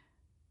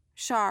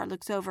 Shar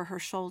looks over her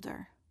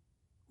shoulder.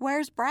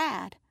 Where's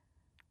Brad?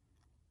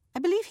 I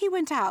believe he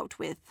went out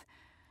with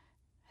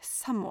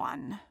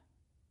someone.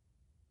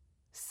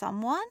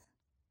 Someone?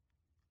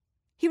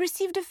 He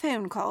received a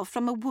phone call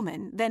from a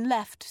woman, then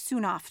left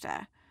soon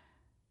after.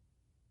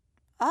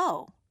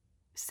 Oh,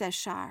 says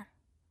Shar.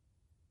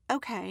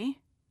 Okay.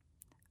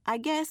 I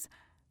guess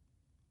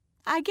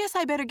I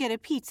better get a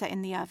pizza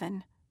in the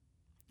oven.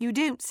 You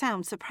don't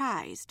sound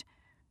surprised.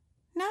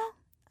 No,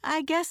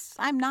 I guess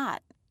I'm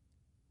not.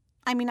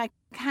 I mean, I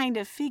kind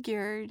of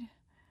figured.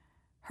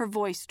 Her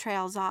voice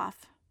trails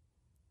off.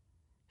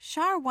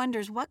 Shar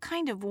wonders what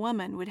kind of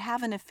woman would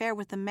have an affair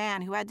with a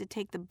man who had to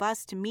take the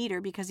bus to meet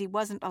her because he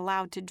wasn't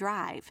allowed to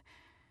drive.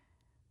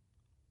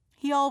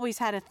 He always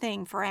had a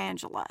thing for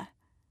Angela.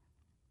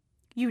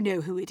 You know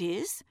who it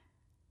is.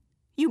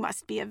 You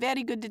must be a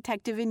very good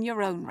detective in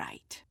your own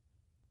right.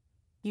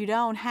 You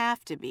don't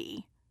have to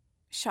be,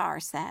 Shar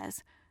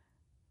says,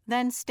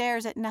 then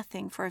stares at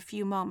nothing for a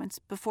few moments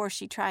before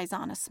she tries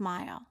on a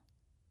smile.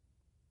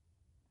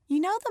 You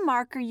know the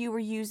marker you were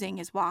using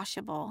is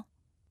washable.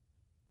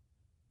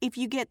 If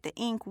you get the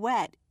ink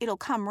wet, it'll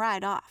come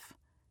right off.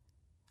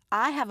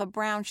 I have a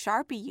brown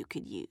Sharpie you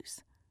could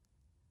use.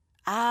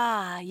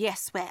 Ah,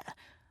 yes, well,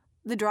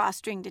 the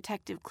drawstring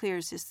detective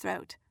clears his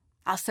throat.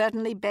 I'll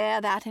certainly bear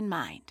that in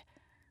mind.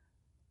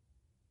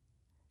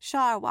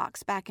 Shar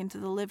walks back into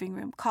the living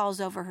room,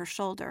 calls over her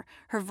shoulder,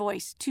 her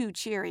voice too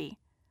cheery.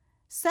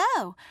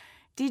 So,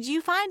 did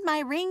you find my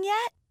ring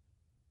yet?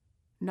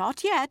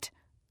 Not yet,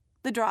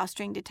 the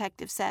drawstring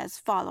detective says,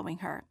 following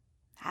her.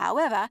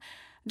 However,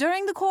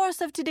 during the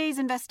course of today's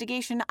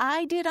investigation,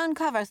 I did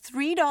uncover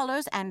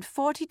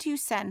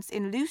 $3.42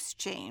 in loose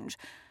change,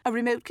 a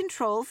remote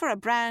control for a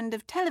brand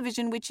of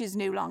television which is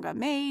no longer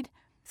made,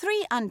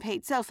 3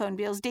 unpaid cell phone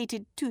bills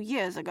dated 2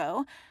 years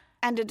ago,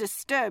 and a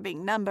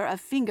disturbing number of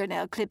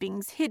fingernail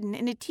clippings hidden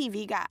in a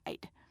TV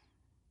guide.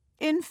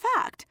 In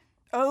fact,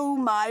 oh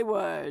my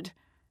word!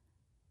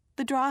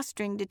 The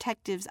drawstring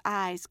detective's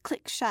eyes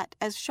click shut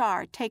as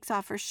Shar takes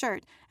off her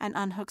shirt and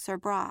unhooks her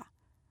bra.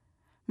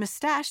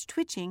 Mustache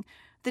twitching,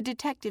 the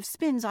detective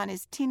spins on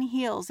his tin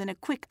heels in a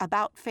quick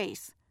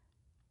about-face.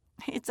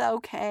 It's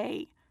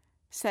okay,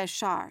 says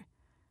Shar.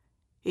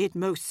 It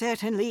most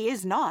certainly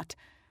is not.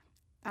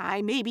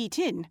 I may be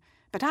tin,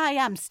 but I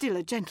am still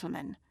a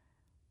gentleman."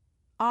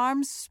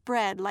 Arms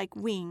spread like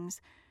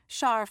wings,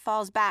 Shar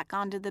falls back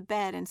onto the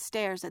bed and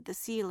stares at the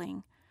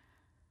ceiling.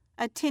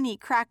 A tinny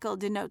crackle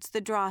denotes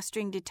the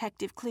drawstring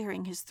detective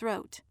clearing his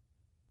throat.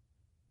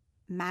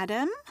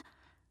 "Madam?"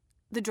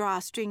 the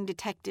drawstring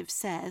detective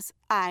says,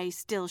 eyes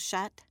still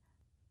shut.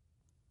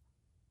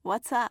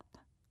 "What's up?"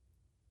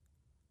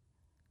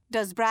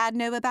 "Does Brad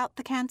know about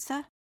the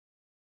cancer?"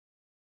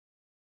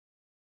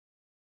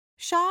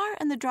 Shar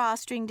and the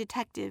drawstring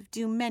detective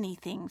do many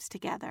things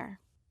together.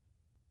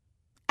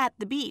 At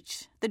the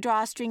beach, the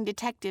drawstring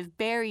detective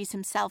buries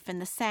himself in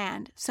the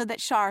sand so that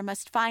Shar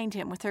must find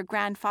him with her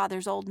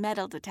grandfather's old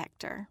metal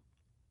detector.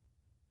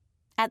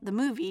 At the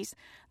movies,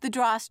 the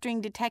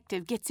drawstring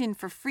detective gets in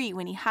for free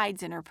when he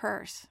hides in her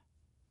purse.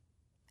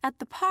 At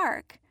the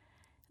park,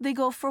 they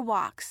go for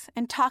walks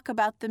and talk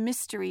about the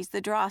mysteries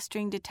the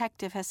drawstring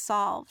detective has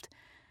solved,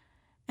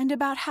 and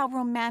about how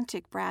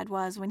romantic Brad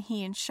was when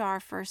he and Shar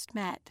first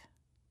met.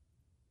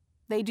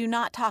 They do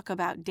not talk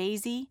about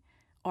Daisy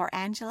or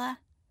Angela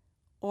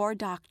or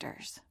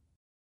doctors.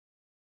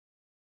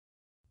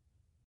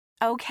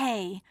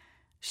 "Okay,"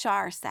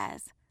 Shar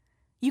says.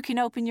 "You can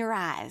open your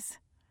eyes."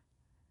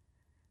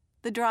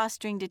 The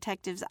drawstring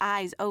detective's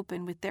eyes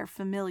open with their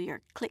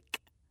familiar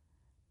click.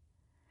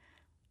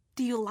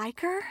 "Do you like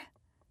her?"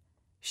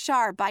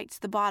 Shar bites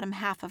the bottom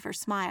half of her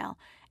smile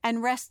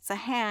and rests a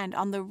hand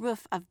on the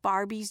roof of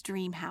Barbie's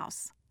dream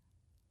house.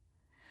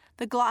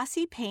 The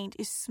glossy paint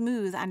is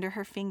smooth under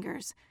her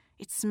fingers.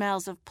 It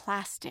smells of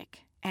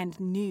plastic and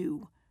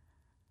new.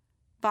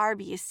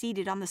 Barbie is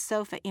seated on the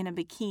sofa in a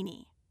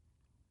bikini.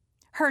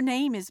 Her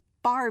name is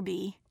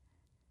Barbie.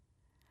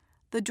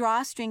 The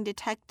drawstring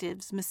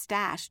detective's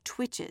mustache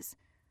twitches.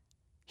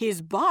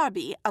 "Is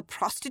Barbie a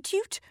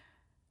prostitute?"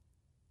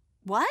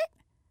 "What?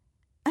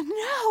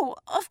 No,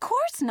 of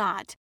course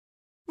not.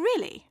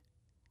 Really?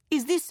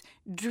 Is this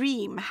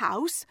dream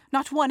house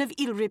not one of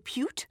ill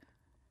repute?"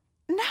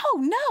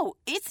 No,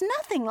 it's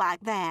nothing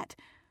like that."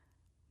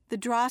 The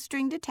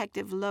drawstring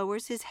detective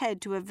lowers his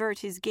head to avert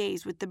his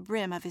gaze with the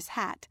brim of his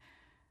hat.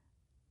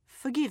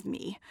 "Forgive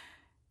me.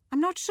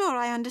 I'm not sure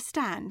I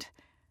understand.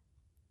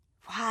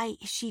 Why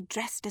is she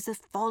dressed as a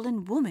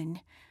fallen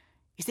woman?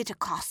 Is it a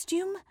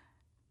costume?"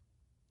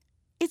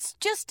 "It's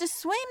just a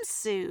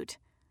swimsuit.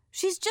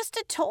 She's just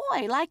a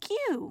toy like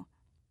you."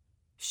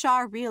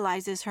 Shar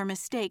realizes her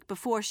mistake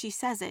before she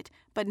says it,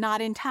 but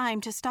not in time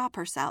to stop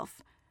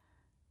herself.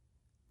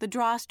 The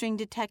drawstring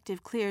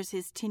detective clears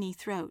his tinny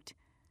throat.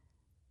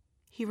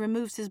 He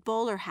removes his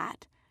bowler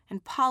hat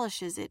and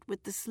polishes it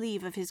with the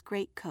sleeve of his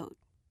greatcoat.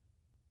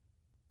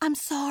 "I'm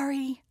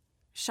sorry,"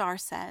 Shar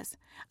says.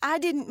 "I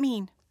didn't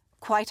mean—"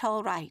 "Quite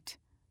all right,"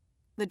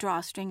 the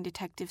drawstring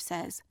detective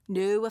says.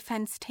 "No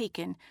offense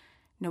taken.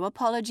 No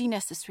apology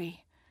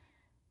necessary."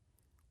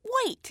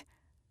 "Wait!"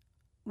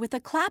 With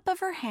a clap of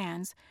her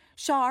hands,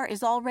 Shar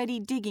is already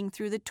digging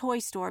through the toy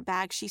store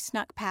bag she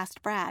snuck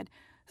past Brad,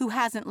 who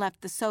hasn't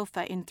left the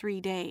sofa in 3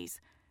 days.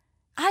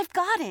 "I've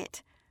got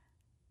it!"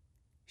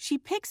 She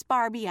picks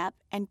Barbie up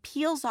and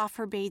peels off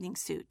her bathing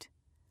suit.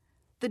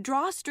 The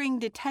drawstring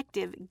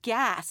detective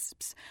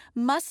gasps,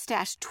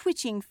 mustache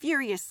twitching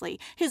furiously,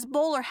 his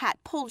bowler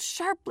hat pulled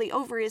sharply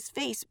over his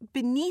face,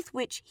 beneath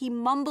which he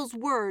mumbles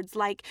words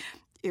like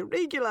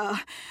irregular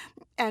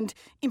and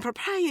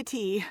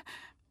impropriety.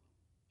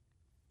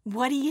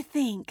 "What do you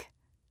think?"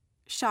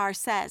 Shar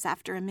says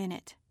after a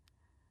minute.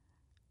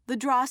 The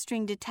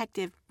drawstring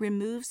detective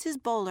removes his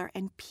bowler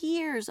and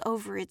peers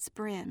over its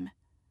brim.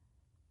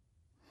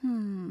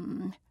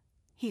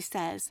 He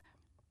says.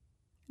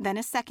 Then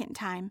a second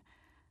time,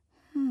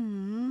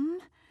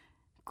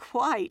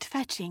 quite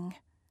fetching."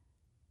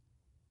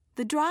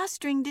 The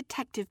drawstring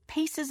detective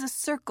paces a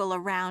circle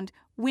around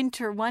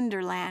Winter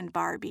Wonderland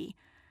Barbie,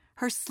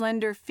 her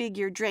slender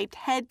figure draped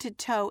head to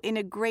toe in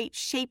a great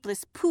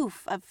shapeless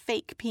poof of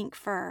fake pink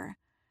fur.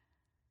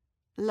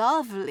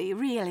 "Lovely,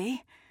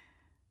 really."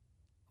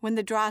 When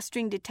the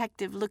drawstring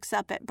detective looks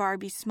up at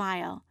Barbie's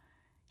smile,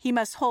 he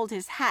must hold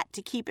his hat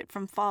to keep it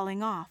from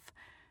falling off.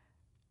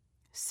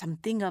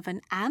 "Something of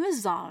an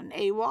Amazon,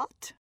 eh,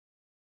 what?"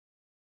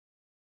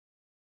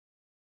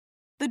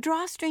 The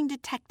drawstring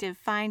detective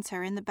finds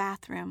her in the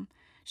bathroom.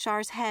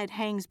 Shar's head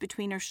hangs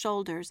between her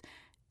shoulders,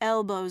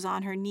 elbows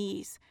on her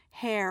knees,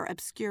 hair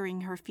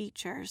obscuring her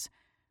features.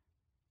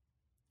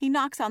 He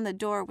knocks on the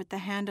door with the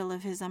handle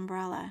of his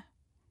umbrella.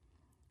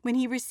 When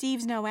he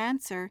receives no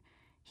answer,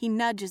 he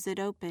nudges it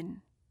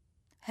open.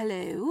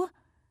 "Hello?"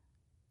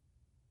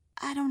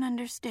 "I don't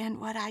understand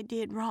what I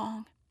did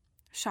wrong,"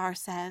 Shar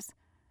says.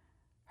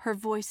 Her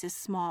voice is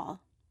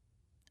small,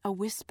 a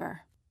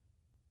whisper.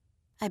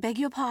 "I beg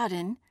your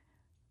pardon."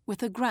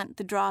 With a grunt,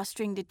 the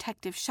drawstring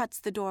detective shuts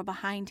the door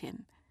behind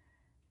him.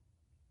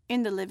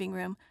 In the living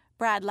room,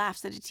 Brad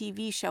laughs at a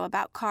TV show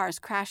about cars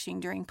crashing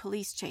during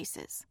police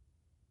chases.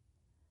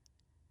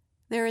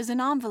 There is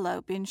an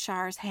envelope in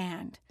Shar's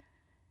hand.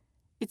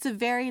 It's a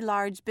very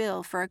large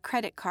bill for a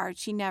credit card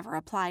she never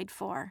applied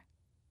for.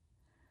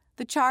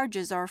 The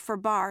charges are for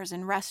bars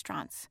and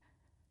restaurants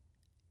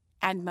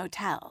and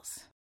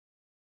motels.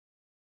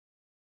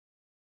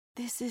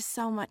 This is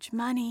so much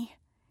money,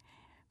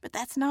 but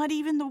that's not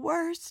even the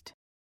worst.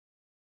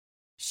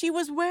 She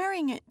was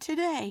wearing it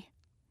today.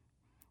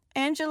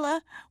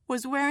 Angela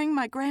was wearing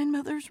my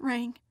grandmother's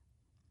ring.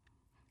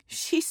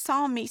 She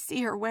saw me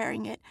see her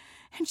wearing it,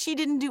 and she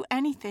didn't do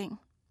anything.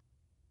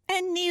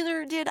 And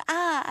neither did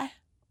I,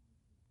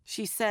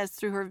 she says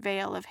through her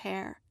veil of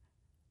hair.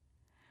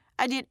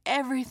 I did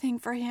everything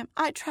for him.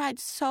 I tried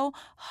so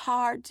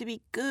hard to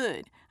be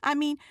good. I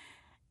mean,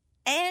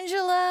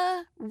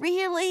 Angela,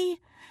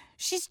 really?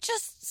 She's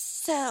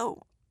just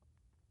so...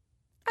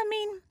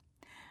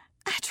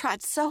 I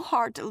tried so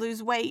hard to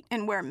lose weight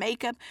and wear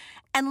makeup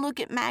and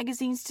look at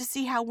magazines to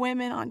see how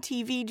women on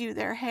TV do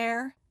their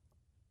hair.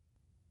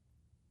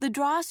 The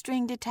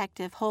drawstring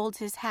detective holds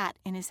his hat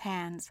in his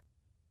hands.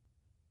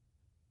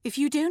 If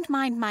you don't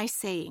mind my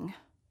saying,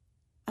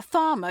 a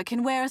farmer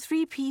can wear a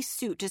 3-piece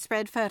suit to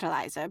spread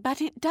fertilizer, but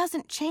it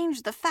doesn't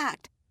change the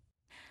fact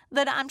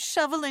that I'm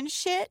shoveling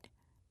shit,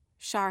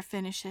 Shar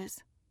finishes.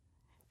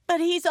 But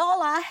he's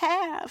all I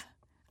have.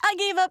 I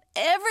gave up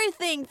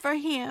everything for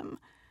him.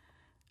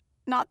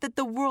 Not that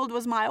the world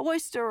was my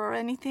oyster or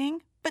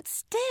anything, but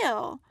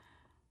still.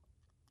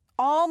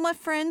 All my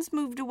friends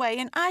moved away,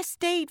 and I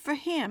stayed for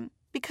him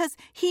because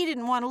he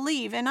didn't want to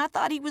leave, and I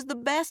thought he was the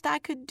best I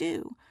could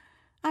do.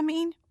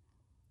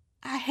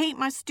 I hate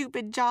my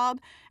stupid job,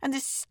 and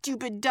this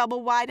stupid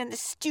double wide, and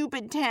this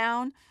stupid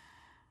town.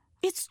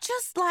 It's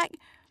just like,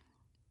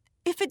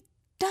 if it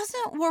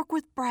doesn't work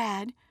with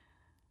Brad,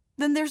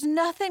 then there's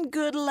nothing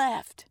good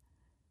left.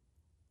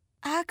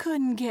 I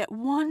couldn't get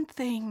one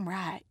thing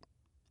right.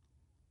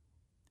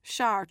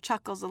 Shar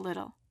chuckles a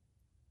little.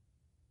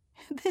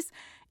 This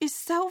is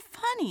so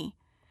funny.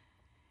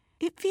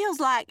 It feels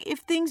like if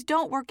things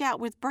don't work out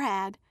with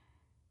Brad,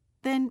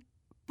 then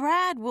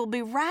Brad will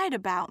be right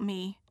about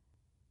me,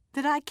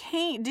 that I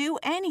can't do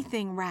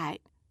anything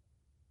right.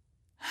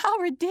 How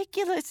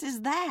ridiculous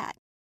is that?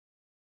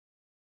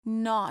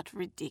 Not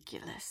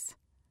ridiculous,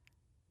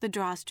 the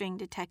drawstring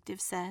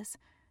detective says,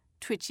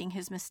 twitching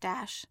his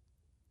mustache.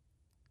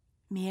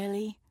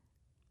 Merely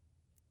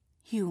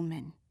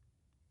human.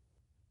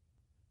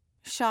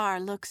 Shar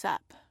looks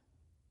up,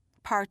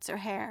 parts her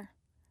hair,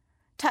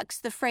 tucks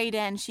the frayed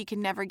end she can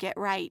never get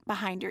right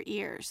behind her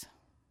ears.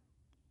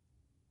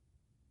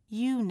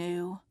 You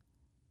knew,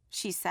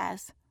 she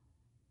says.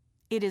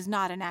 It is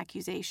not an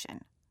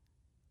accusation.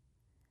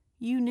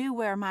 You knew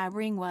where my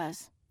ring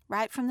was,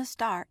 right from the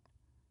start.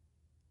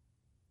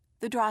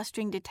 The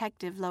drawstring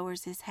detective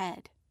lowers his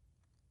head.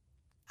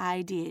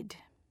 I did.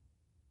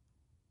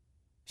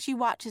 She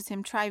watches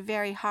him try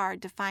very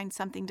hard to find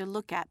something to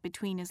look at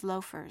between his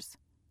loafers.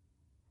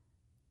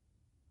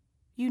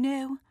 You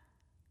knew,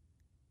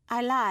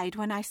 I lied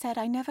when I said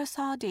I never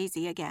saw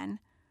Daisy again,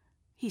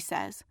 he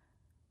says,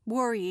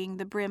 worrying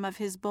the brim of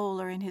his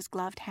bowler in his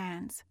gloved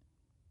hands.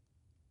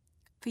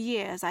 For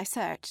years I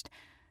searched,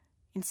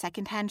 in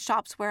second-hand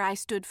shops where I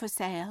stood for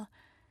sale,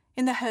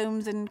 in the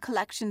homes and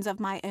collections of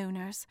my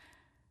owners.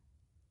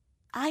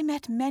 I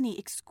met many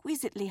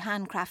exquisitely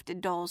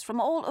handcrafted dolls from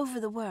all over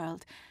the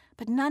world,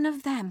 but none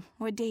of them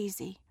were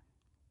Daisy.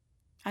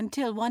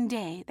 Until one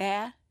day,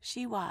 there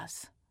she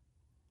was.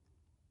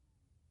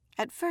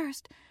 At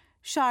first,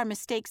 Shar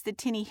mistakes the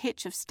tinny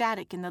hitch of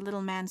static in the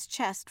little man's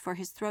chest for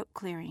his throat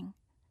clearing.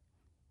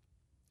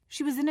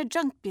 She was in a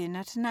junk bin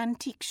at an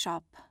antique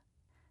shop.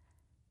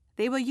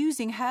 They were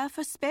using her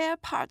for spare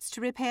parts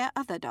to repair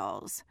other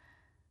dolls.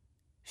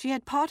 She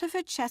had part of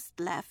her chest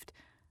left,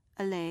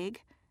 a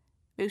leg,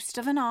 most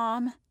of an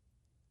arm.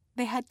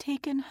 They had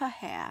taken her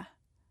hair.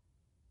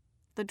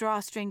 The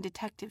drawstring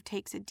detective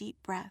takes a deep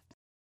breath.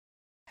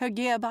 Her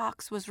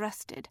gearbox was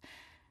rusted.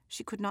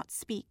 She could not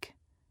speak.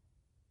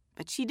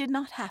 But she did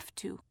not have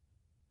to.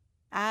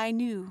 I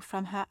knew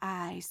from her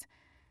eyes.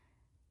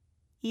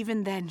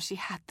 Even then she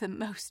had the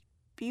most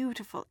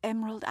beautiful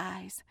emerald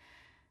eyes.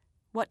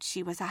 What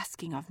she was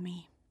asking of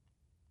me.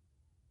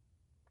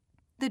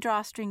 The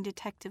drawstring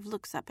detective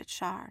looks up at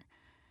Shar.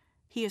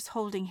 He is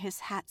holding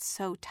his hat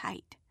so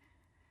tight.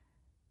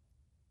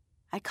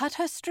 I cut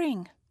her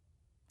string,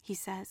 he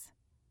says.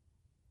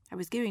 I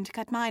was going to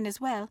cut mine as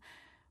well,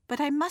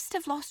 but I must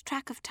have lost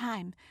track of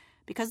time,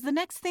 because the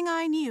next thing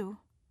I knew,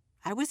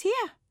 I was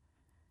here,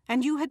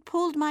 and you had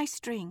pulled my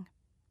string.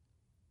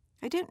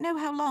 I don't know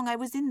how long I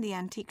was in the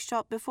antique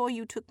shop before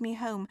you took me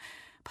home,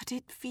 but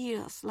it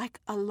feels like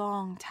a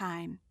long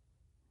time.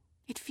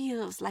 It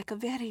feels like a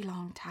very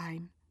long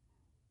time.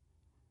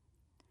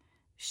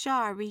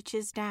 Shar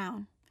reaches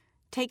down,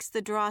 takes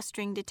the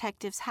drawstring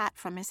detective's hat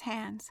from his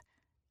hands,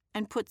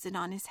 and puts it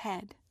on his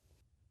head.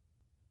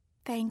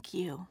 Thank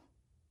you,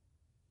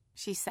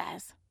 she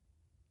says.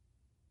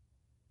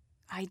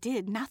 I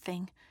did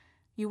nothing.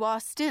 You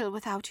are still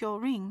without your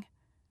ring.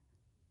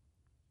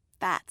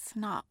 That's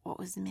not what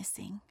was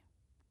missing.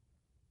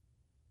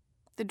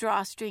 The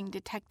drawstring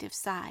detective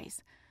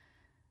sighs,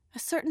 a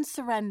certain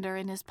surrender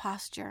in his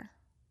posture,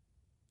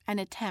 an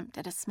attempt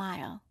at a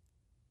smile.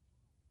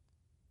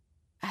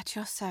 At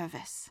your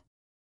service.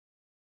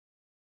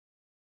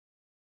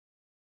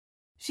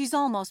 She's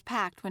almost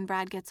packed when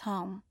Brad gets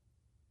home.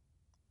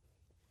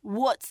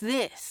 "What's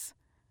this?"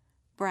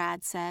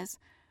 Brad says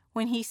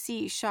when he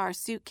sees Char's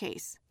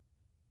suitcase.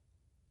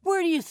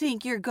 "Where do you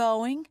think you're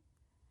going?"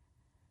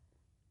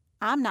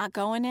 "I'm not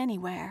going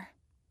anywhere,"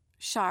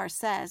 Char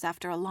says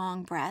after a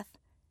long breath.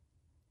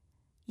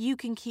 "You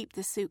can keep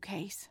the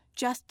suitcase.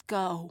 Just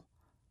go."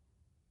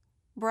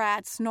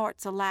 Brad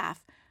snorts a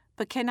laugh,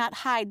 but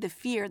cannot hide the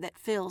fear that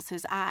fills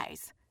his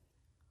eyes.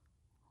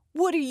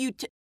 "What are you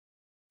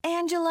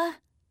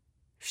Angela?"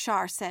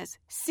 Char says,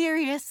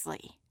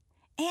 "Seriously?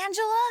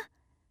 Angela?"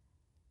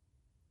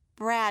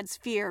 Brad's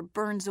fear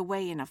burns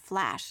away in a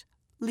flash,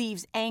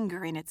 leaves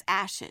anger in its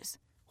ashes.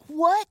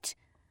 "What?"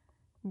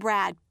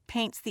 Brad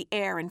paints the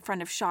air in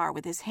front of Char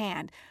with his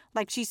hand,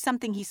 like she's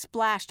something he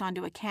splashed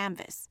onto a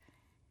canvas.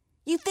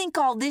 "You think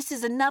all this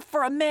is enough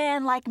for a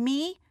man like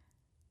me?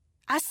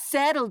 I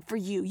settled for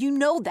you. You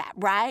know that,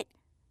 right?"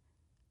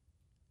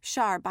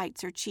 Char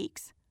bites her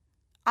cheeks.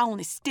 "I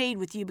only stayed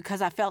with you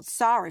because I felt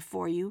sorry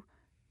for you,"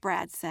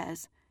 Brad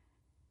says.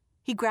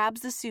 He grabs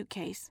the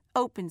suitcase,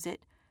 opens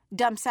it,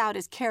 dumps out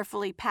his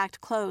carefully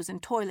packed clothes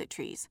and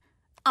toiletries.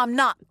 "I'm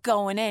not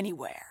going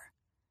anywhere."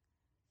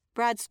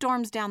 Brad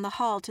storms down the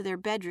hall to their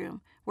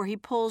bedroom, where he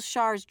pulls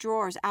Char's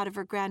drawers out of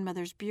her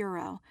grandmother's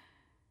bureau.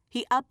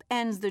 He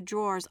upends the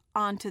drawers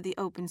onto the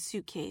open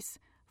suitcase,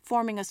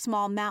 forming a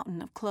small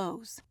mountain of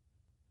clothes.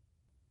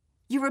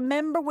 "You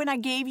remember when I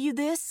gave you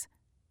this?"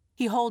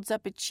 He holds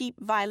up a cheap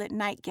violet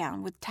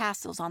nightgown with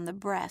tassels on the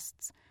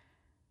breasts.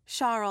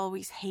 Char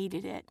always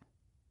hated it.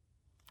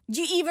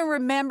 "Do you even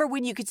remember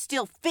when you could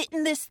still fit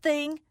in this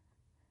thing?"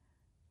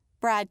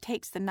 Brad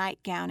takes the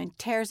nightgown and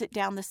tears it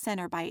down the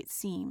center by its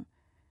seam.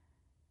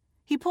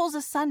 He pulls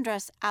a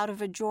sundress out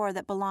of a drawer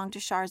that belonged to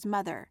Char's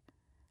mother.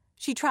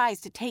 She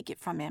tries to take it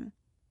from him.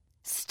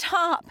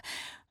 "Stop,"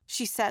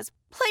 she says.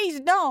 "Please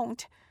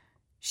don't."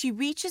 She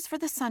reaches for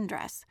the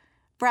sundress.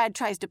 Brad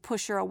tries to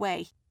push her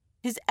away.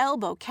 His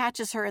elbow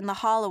catches her in the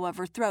hollow of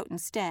her throat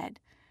instead.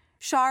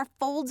 Char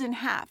folds in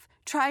half,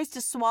 tries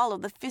to swallow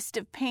the fist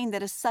of pain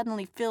that has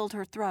suddenly filled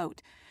her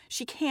throat.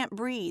 She can't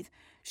breathe.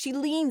 She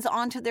leans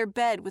onto their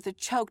bed with a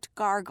choked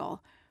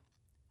gargle.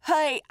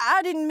 "Hey,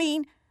 I didn't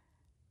mean,"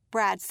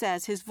 Brad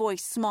says, his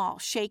voice small,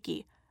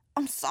 shaky.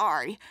 "I'm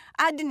sorry.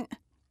 I didn't.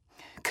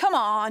 Come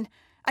on.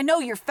 I know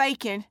you're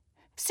faking.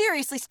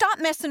 Seriously, stop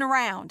messing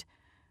around."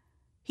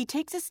 He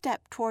takes a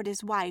step toward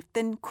his wife,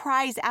 then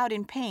cries out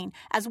in pain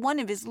as one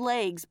of his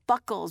legs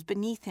buckles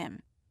beneath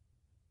him.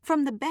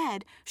 From the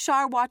bed,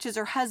 Char watches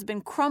her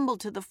husband crumble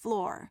to the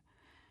floor.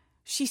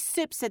 She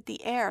sips at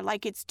the air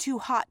like it's too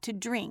hot to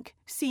drink,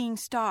 seeing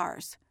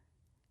stars.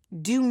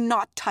 "Do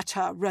not touch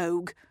her,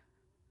 rogue."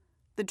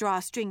 The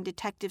drawstring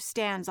detective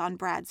stands on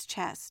Brad's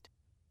chest.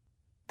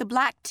 The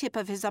black tip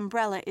of his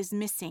umbrella is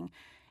missing,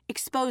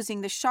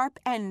 exposing the sharp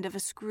end of a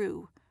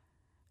screw.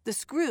 The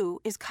screw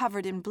is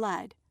covered in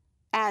blood,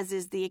 as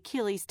is the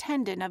Achilles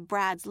tendon of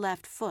Brad's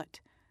left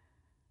foot.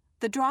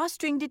 The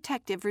drawstring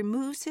detective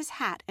removes his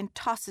hat and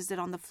tosses it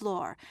on the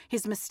floor.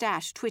 His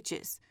mustache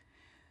twitches.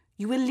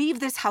 "You will leave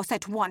this house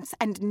at once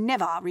and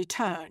never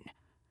return."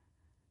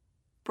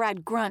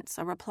 Brad grunts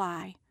a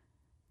reply.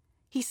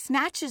 He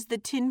snatches the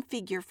tin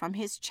figure from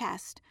his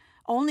chest,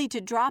 only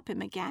to drop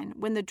him again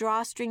when the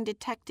drawstring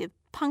detective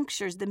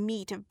punctures the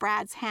meat of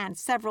Brad's hand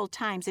several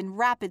times in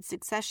rapid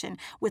succession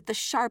with the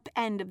sharp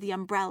end of the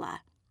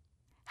umbrella.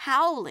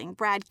 Howling,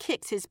 Brad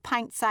kicks his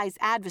pint-sized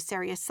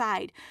adversary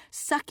aside,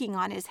 sucking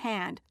on his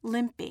hand,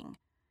 limping.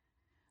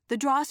 The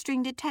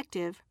drawstring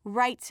detective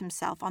rights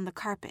himself on the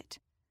carpet.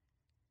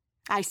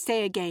 "I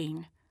say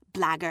again,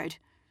 blackguard,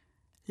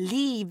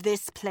 leave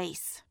this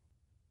place."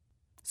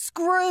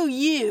 "Screw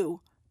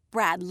you!"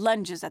 Brad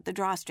lunges at the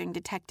drawstring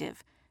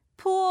detective.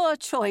 "Poor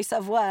choice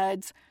of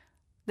words."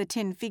 The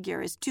tin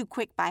figure is too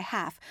quick by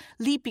half,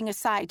 leaping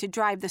aside to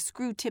drive the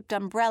screw-tipped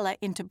umbrella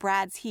into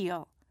Brad's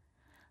heel.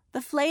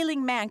 The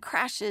flailing man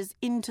crashes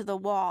into the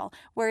wall,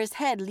 where his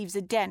head leaves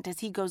a dent as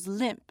he goes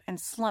limp and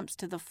slumps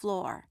to the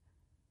floor.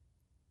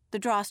 The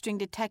drawstring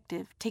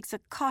detective takes a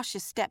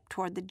cautious step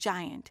toward the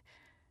giant.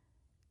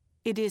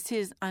 It is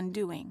his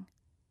undoing.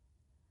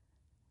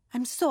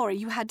 "I'm sorry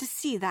you had to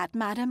see that,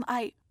 madam.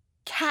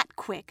 Cat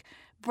quick!"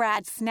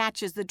 Brad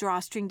snatches the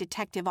drawstring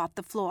detective off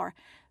the floor,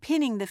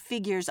 pinning the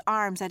figure's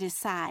arms at his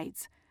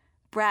sides.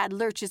 Brad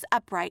lurches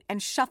upright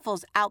and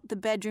shuffles out the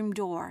bedroom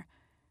door.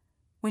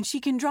 When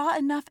she can draw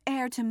enough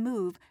air to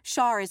move,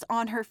 Char is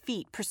on her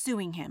feet,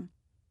 pursuing him.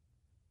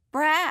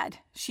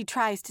 "Brad," she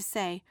tries to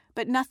say,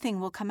 but nothing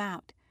will come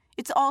out.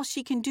 It's all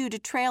she can do to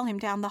trail him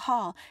down the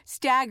hall,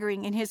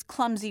 staggering in his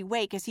clumsy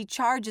wake as he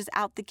charges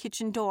out the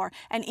kitchen door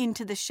and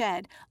into the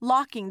shed,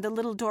 locking the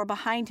little door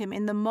behind him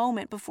in the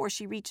moment before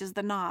she reaches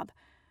the knob.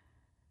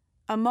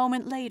 A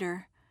moment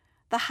later,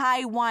 the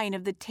high whine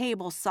of the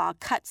table saw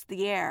cuts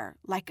the air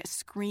like a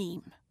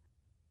scream.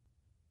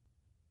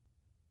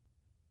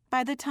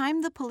 By the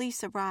time the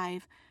police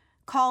arrive,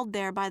 called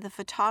there by the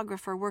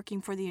photographer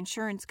working for the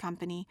insurance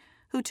company,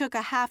 who took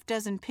a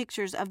half-dozen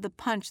pictures of the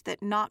punch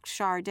that knocked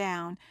Char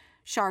down,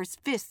 Char's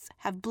fists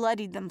have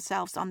bloodied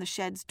themselves on the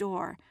shed's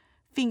door,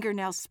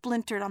 fingernails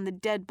splintered on the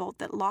deadbolt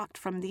that locked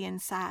from the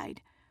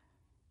inside.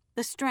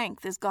 The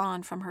strength is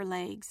gone from her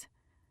legs.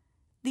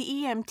 The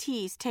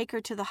EMTs take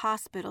her to the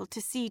hospital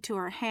to see to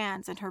her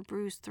hands and her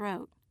bruised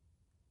throat.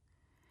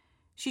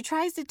 She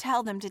tries to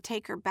tell them to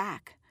take her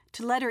back,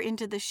 to let her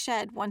into the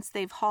shed once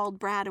they've hauled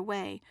Brad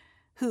away,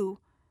 who,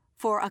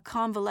 for a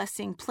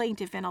convalescing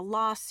plaintiff in a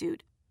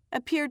lawsuit,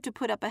 appeared to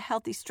put up a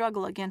healthy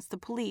struggle against the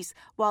police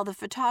while the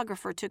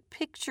photographer took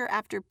picture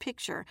after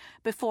picture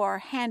before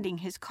handing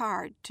his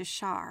card to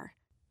Shar.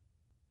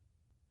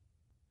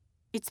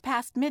 It's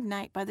past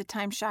midnight by the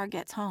time Shar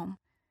gets home.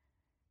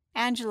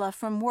 Angela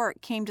from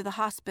work came to the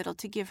hospital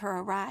to give her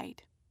a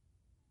ride.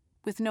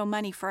 With no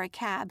money for a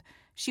cab,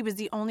 she was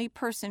the only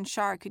person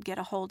Shar could get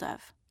a hold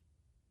of.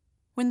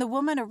 When the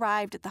woman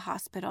arrived at the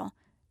hospital,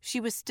 she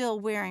was still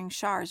wearing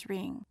Shar's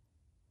ring.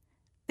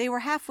 They were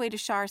halfway to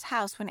Shar's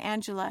house when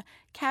Angela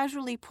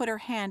casually put her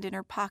hand in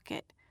her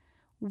pocket,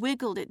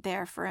 wiggled it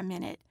there for a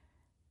minute,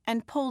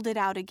 and pulled it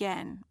out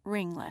again,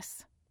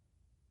 ringless.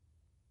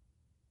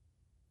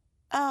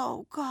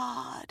 "Oh,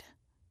 God."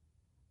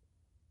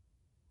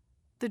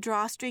 The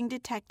drawstring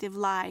detective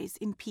lies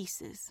in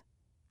pieces.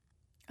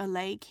 A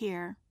leg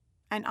here,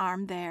 an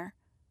arm there,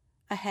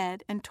 a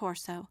head and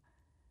torso.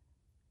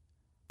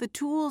 The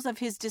tools of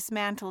his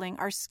dismantling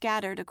are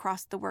scattered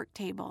across the work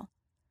table.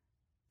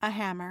 A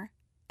hammer,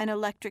 an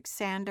electric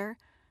sander,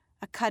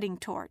 a cutting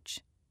torch.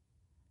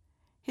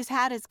 His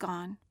hat is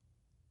gone,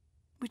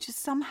 which is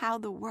somehow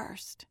the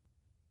worst.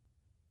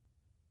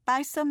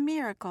 By some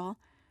miracle,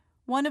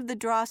 one of the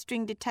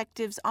drawstring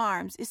detective's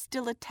arms is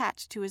still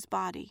attached to his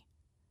body.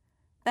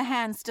 The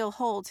hand still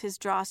holds his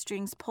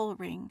drawstring's pull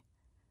ring.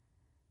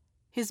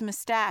 His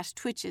mustache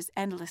twitches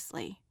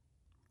endlessly.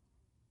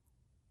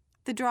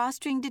 The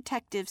drawstring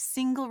detective's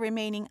single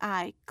remaining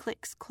eye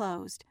clicks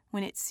closed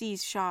when it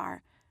sees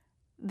Shar,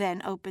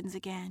 then opens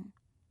again.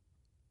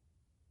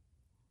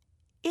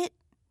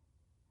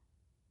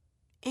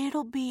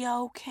 It'll be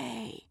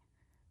okay,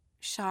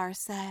 Shar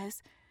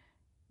says,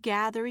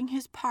 gathering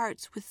his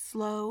parts with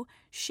slow,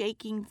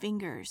 shaking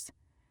fingers.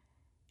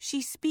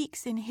 She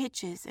speaks in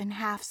hitches and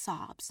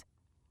half-sobs.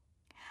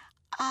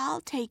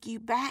 "I'll take you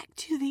back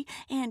to the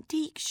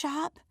antique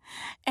shop,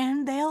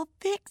 and they'll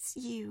fix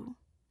you."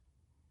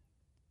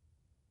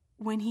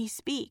 When he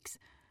speaks,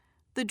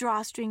 the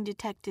drawstring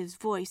detective's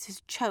voice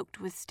is choked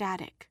with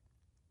static.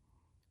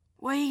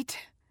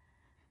 "Wait.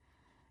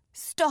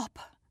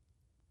 Stop."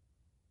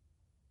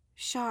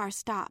 Shar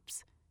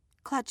stops,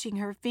 clutching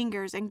her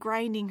fingers and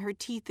grinding her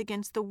teeth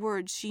against the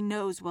words she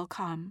knows will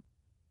come.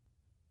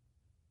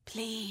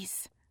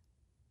 "Please,"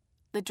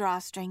 the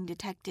drawstring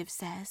detective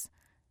says.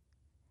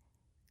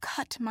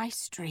 "Cut my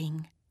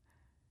string."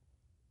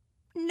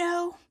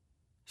 "No,"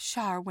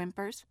 Shar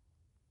whimpers.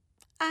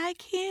 "I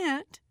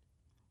can't.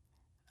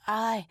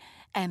 I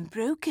am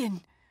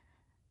broken.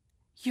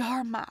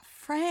 You're my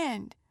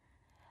friend.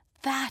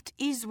 That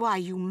is why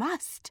you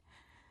must.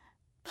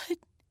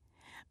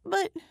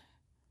 But,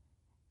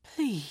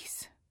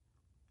 please."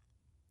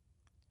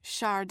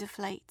 Shar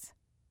deflates.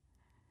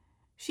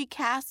 She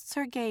casts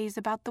her gaze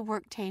about the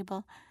work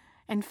table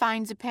and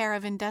finds a pair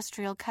of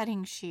industrial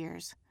cutting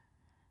shears.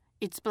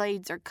 Its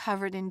blades are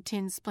covered in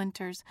tin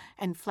splinters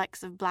and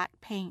flecks of black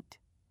paint.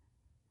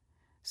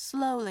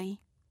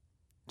 Slowly,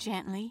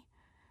 gently,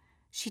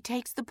 she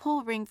takes the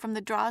pull ring from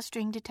the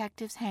drawstring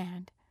detective's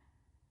hand.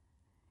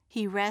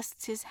 He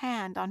rests his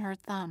hand on her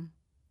thumb.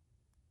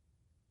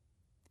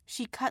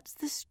 She cuts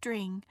the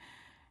string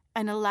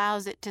and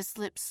allows it to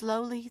slip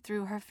slowly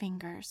through her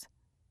fingers.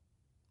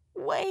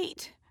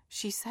 "Wait,"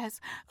 she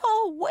says.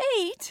 "Oh,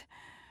 wait!"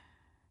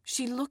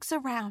 She looks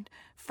around,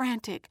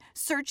 frantic,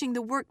 searching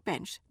the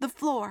workbench, the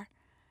floor.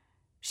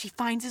 She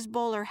finds his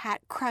bowler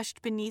hat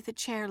crushed beneath a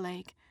chair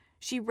leg.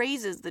 She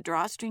raises the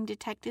drawstring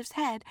detective's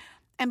head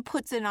and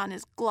puts it on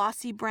his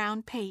glossy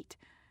brown pate.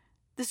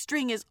 The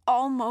string is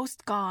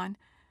almost gone.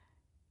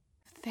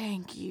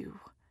 "Thank you,"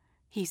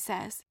 he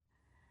says.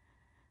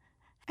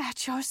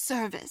 "At your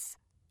service,"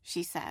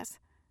 she says.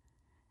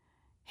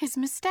 His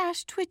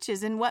mustache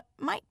twitches in what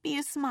might be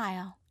a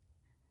smile,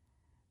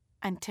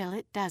 until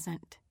it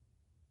doesn't.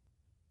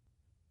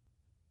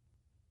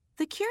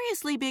 The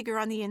Curiously Bigger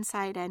on the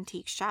Inside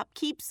antique shop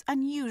keeps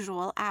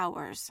unusual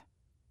hours.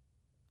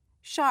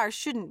 Shar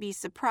shouldn't be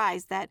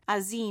surprised that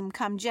Azim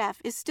Jeff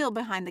is still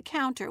behind the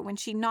counter when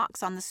she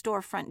knocks on the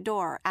storefront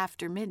door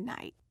after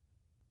midnight.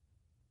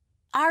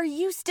 "Are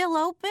you still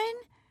open?"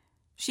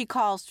 she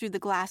calls through the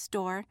glass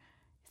door,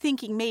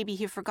 thinking maybe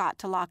he forgot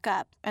to lock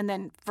up and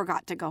then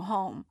forgot to go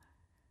home.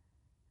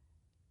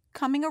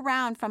 Coming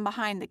around from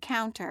behind the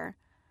counter,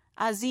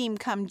 Azim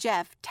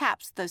Jeff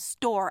taps the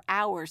store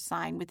hours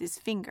sign with his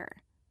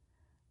finger.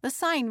 The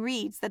sign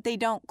reads that they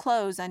don't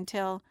close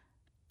until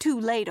too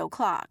late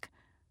o'clock.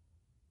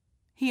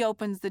 He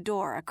opens the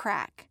door a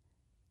crack.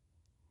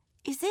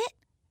 "Is it?"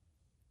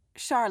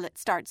 Charlotte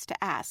starts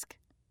to ask.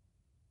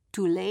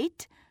 "Too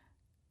late?"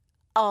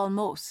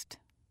 "Almost,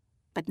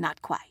 but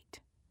not quite,"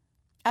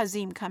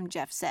 Azim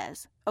Jeff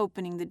says,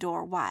 opening the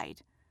door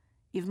wide.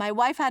 "If my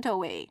wife had her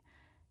way,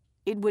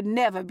 it would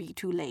never be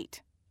too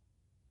late.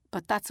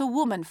 But that's a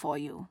woman for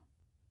you."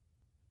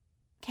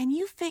 Can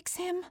you fix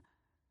him?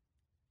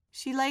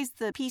 She lays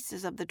the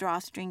pieces of the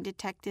Drawstring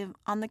detective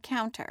on the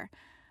counter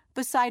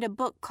beside a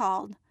book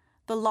called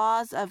The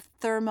Laws of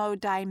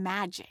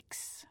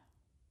Thermodynamics.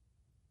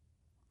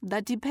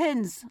 That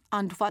depends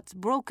on what's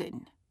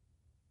broken.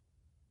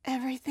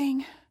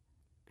 Everything,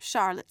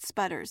 Charlotte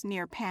sputters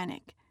near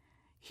panic.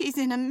 He's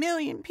in a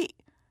million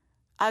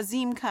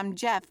Azim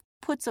Jeff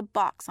puts a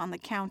box on the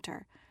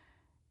counter.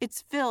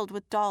 It's filled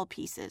with doll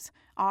pieces,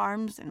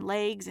 arms and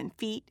legs and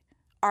feet,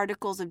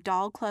 articles of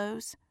doll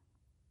clothes.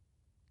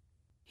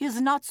 He's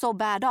not so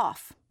bad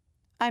off.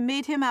 I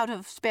made him out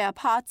of spare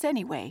parts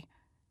anyway.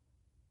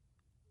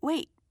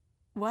 Wait,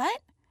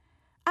 what?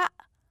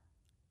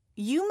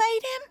 You made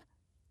him?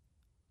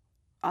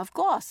 Of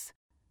course.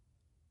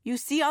 You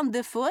see on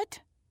the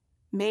foot?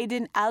 Made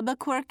in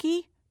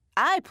Albuquerque?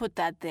 I put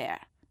that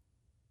there.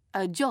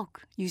 A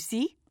joke, you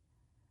see?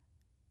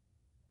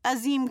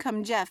 Azim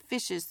Jeff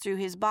fishes through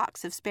his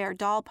box of spare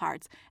doll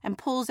parts and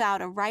pulls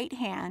out a right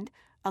hand,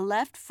 a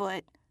left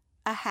foot,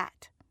 a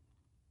hat.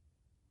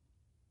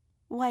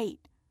 Wait,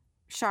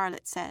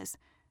 Charlotte says.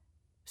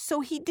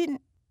 So he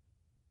didn't...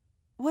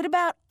 What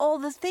about all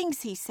the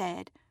things he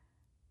said?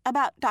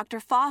 About Dr.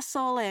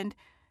 Fossil and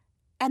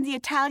the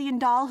Italian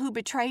doll who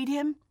betrayed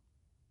him?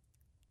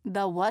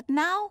 The what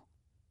now?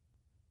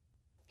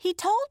 He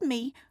told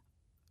me...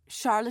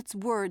 Charlotte's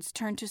words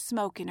turn to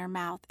smoke in her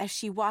mouth as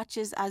she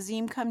watches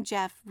Azim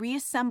Jeff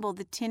reassemble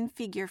the tin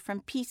figure from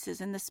pieces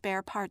in the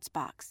spare parts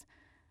box.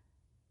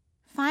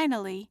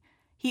 Finally,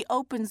 he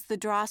opens the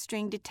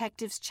Drawstring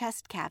detective's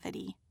chest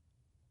cavity.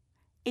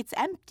 It's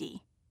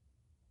empty.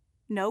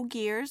 No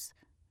gears,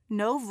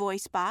 no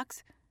voice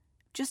box,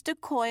 just a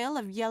coil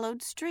of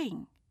yellowed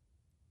string.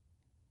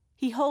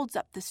 He holds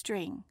up the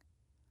string.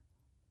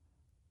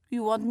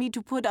 You want me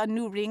to put a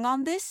new ring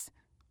on this?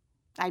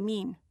 I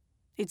mean,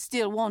 it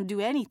still won't do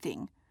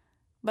anything,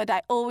 but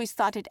I always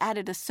thought it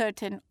added a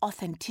certain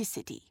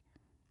authenticity.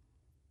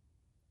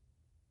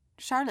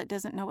 Charlotte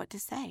doesn't know what to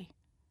say.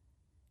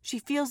 She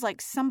feels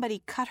like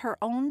somebody cut her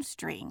own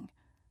string.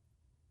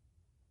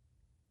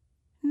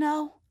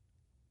 No,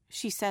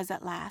 she says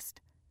at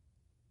last.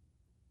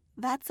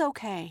 That's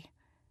okay.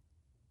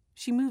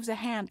 She moves a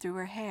hand through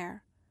her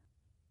hair.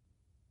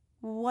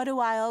 What do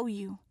I owe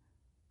you?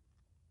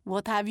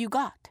 What have you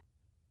got?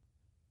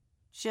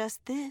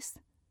 Just this,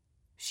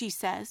 she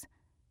says,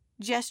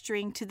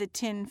 gesturing to the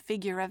tin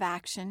figure of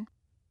action.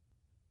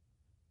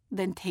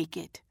 Then take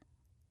it,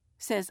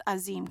 says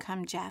Azim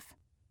Jeff.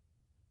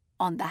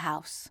 On the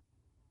house.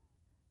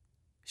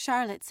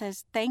 Charlotte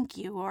says thank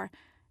you, or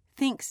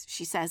thinks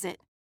she says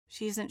it.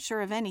 She isn't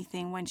sure of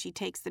anything when she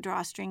takes the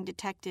Drawstring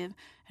detective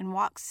and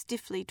walks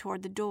stiffly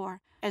toward the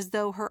door, as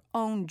though her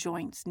own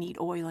joints need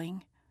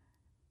oiling.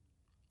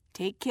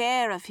 Take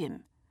care of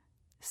him,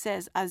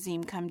 says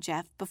Azim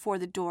Jeff before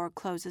the door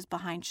closes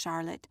behind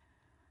Charlotte.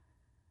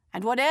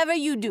 And whatever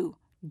you do,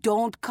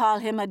 don't call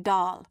him a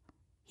doll.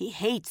 He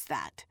hates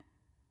that.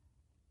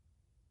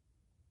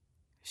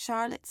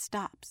 Charlotte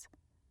stops,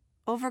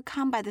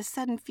 overcome by the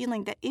sudden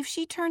feeling that if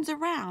she turns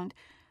around,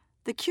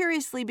 the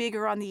curiously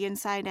bigger on the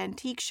inside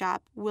antique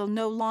shop will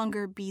no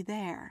longer be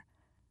there.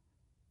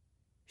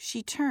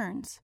 She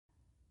turns,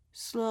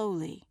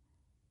 slowly,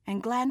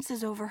 and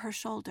glances over her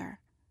shoulder.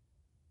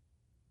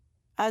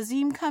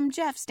 Azim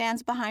Jeff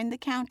stands behind the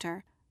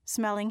counter,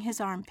 smelling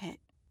his armpit.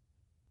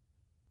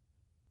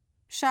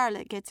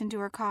 Charlotte gets into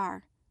her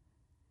car.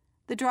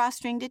 The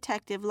Drawstring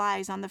detective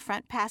lies on the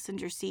front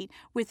passenger seat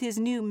with his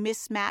new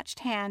mismatched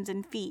hands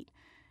and feet,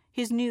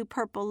 his new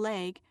purple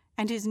leg,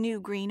 and his new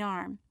green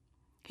arm,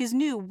 his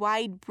new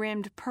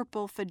wide-brimmed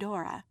purple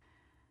fedora,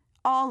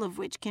 all of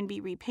which can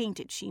be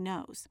repainted, she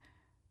knows.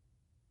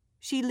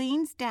 She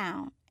leans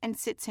down and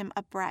sits him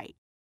upright.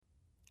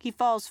 He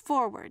falls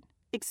forward,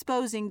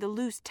 exposing the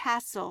loose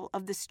tassel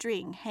of the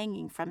string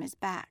hanging from his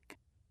back.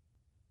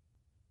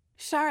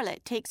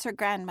 Charlotte takes her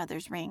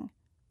grandmother's ring,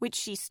 which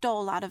she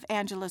stole out of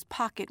Angela's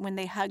pocket when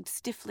they hugged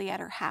stiffly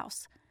at her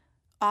house,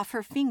 off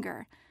her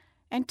finger,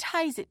 and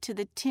ties it to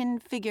the tin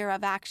figure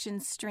of action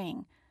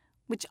string,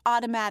 which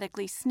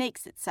automatically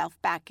snakes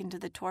itself back into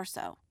the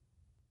torso.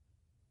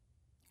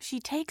 She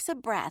takes a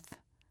breath,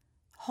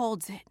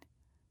 holds it,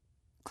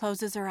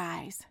 closes her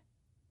eyes,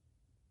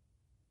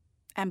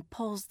 and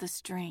pulls the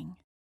string.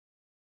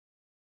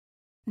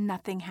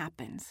 Nothing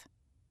happens.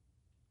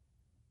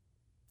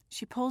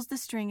 She pulls the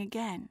string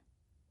again.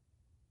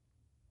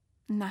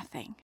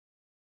 Nothing.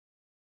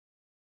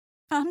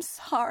 I'm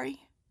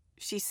sorry,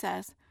 she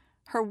says,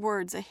 her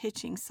words a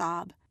hitching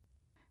sob.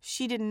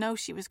 She didn't know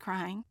she was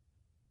crying.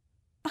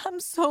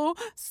 I'm so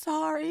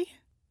sorry.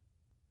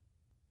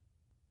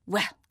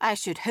 Well, I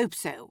should hope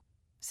so,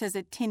 says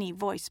a tinny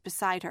voice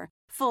beside her,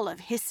 full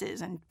of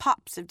hisses and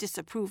pops of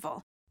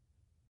disapproval.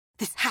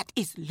 This hat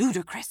is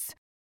ludicrous.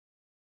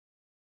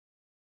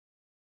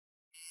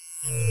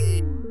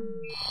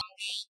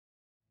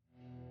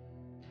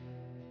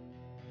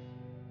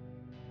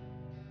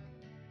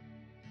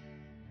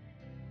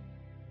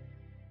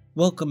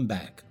 Welcome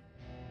back.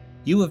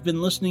 You have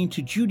been listening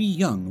to Judy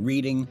Young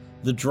reading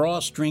The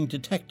Drawstring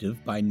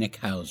Detective by Nick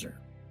Hauser.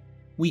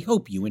 We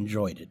hope you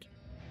enjoyed it.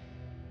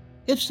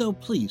 If so,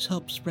 please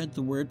help spread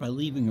the word by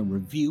leaving a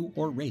review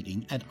or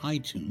rating at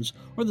iTunes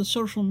or the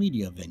social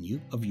media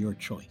venue of your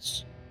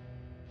choice.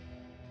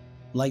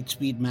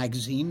 Lightspeed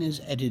Magazine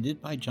is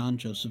edited by John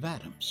Joseph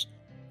Adams.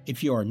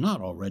 If you are not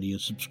already a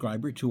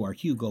subscriber to our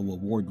Hugo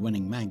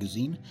Award-winning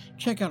magazine,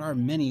 check out our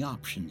many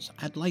options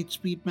at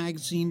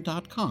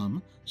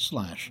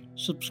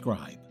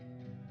lightspeedmagazine.com/subscribe.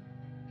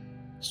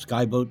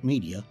 Skyboat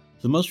Media,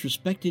 the most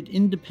respected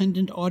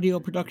independent audio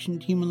production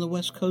team on the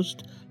West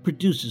Coast,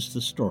 produces the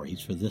stories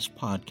for this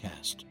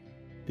podcast.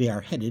 They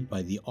are headed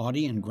by the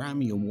Audie and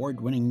Grammy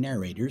Award-winning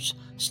narrators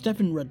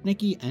Stefan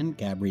Rudnicki and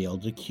Gabrielle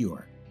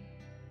DeCure.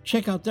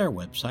 Check out their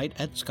website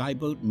at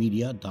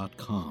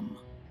skyboatmedia.com.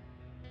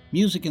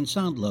 Music and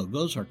sound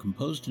logos are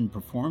composed and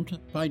performed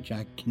by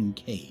Jack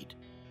Kincaid.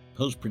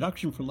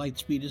 Post-production for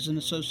Lightspeed is in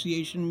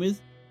association with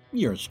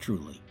yours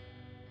truly.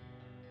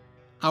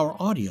 Our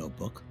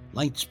audiobook,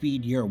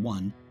 Lightspeed Year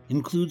 1,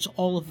 includes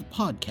all of the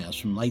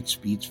podcasts from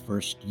Lightspeed's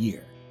first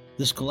year.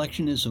 This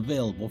collection is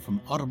available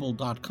from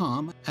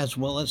audible.com as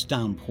well as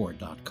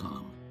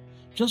downpour.com.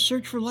 Just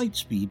search for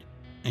Lightspeed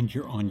and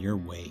you're on your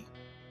way.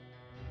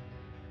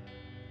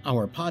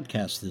 Our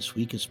podcast this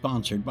week is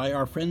sponsored by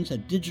our friends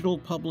at digital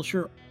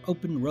publisher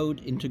Open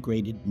Road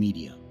Integrated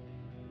Media.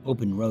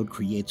 Open Road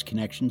creates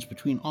connections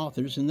between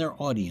authors and their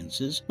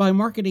audiences by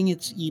marketing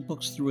its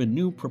ebooks through a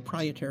new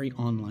proprietary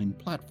online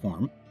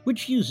platform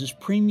which uses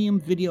premium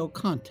video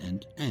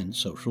content and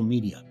social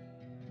media.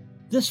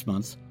 This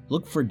month,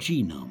 look for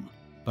Genome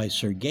by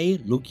Sergei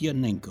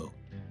Lukyanenko.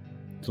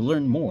 To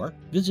learn more,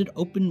 visit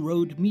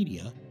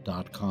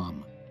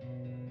openroadmedia.com.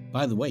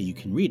 By the way, you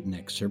can read an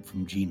excerpt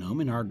from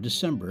Genome in our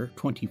December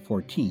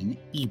 2014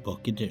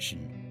 ebook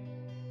edition.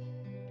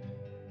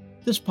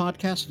 This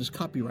podcast is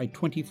copyright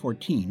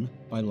 2014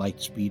 by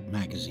Lightspeed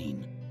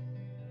Magazine.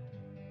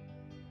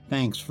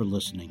 Thanks for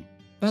listening.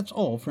 That's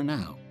all for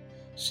now.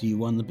 See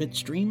you on the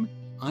Bitstream.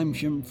 I'm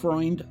Jim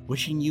Freund,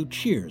 wishing you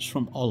cheers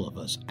from all of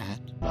us at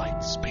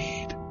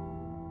Lightspeed.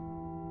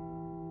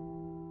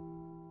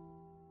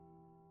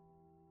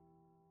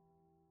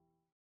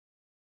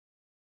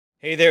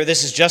 Hey there,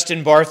 this is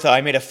Justin Bartha.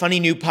 I made a funny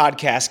new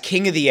podcast,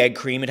 King of the Egg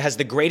Cream. It has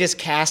the greatest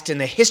cast in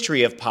the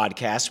history of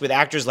podcasts with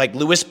actors like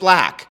Louis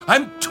Black.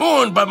 I'm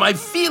torn by my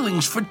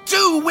feelings for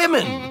two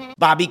women.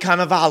 Bobby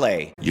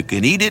Cannavale. You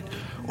can eat it,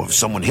 or if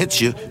someone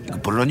hits you, you can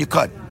put it on your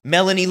cut.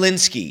 Melanie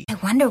Linsky. I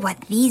wonder what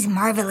these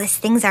marvelous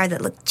things are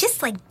that look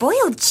just like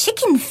boiled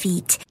chicken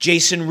feet.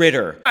 Jason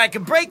Ritter. I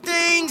can break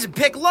things and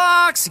pick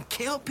locks and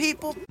kill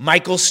people.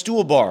 Michael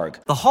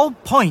Stuhlbarg. The whole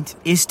point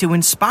is to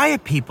inspire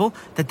people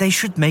that they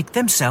should make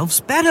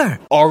themselves better.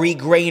 Ari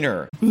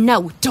Grainer.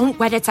 No, don't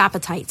whet its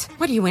appetite.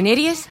 What are you, an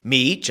idiot?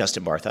 Me,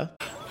 Justin Bartha.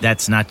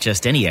 That's not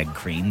just any egg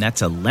cream,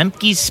 that's a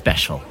Lemke's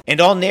special. And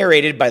all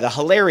narrated by the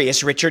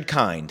hilarious Richard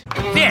Kind.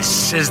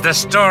 This is the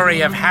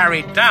story of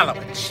Harry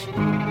Dalowitz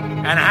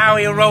and how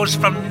he rose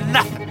from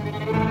nothing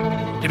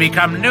to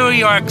become New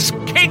York's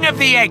King of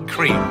the Egg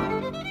Cream.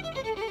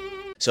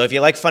 So if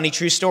you like funny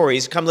true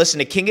stories, come listen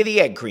to King of the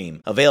Egg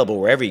Cream, available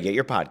wherever you get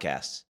your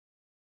podcasts.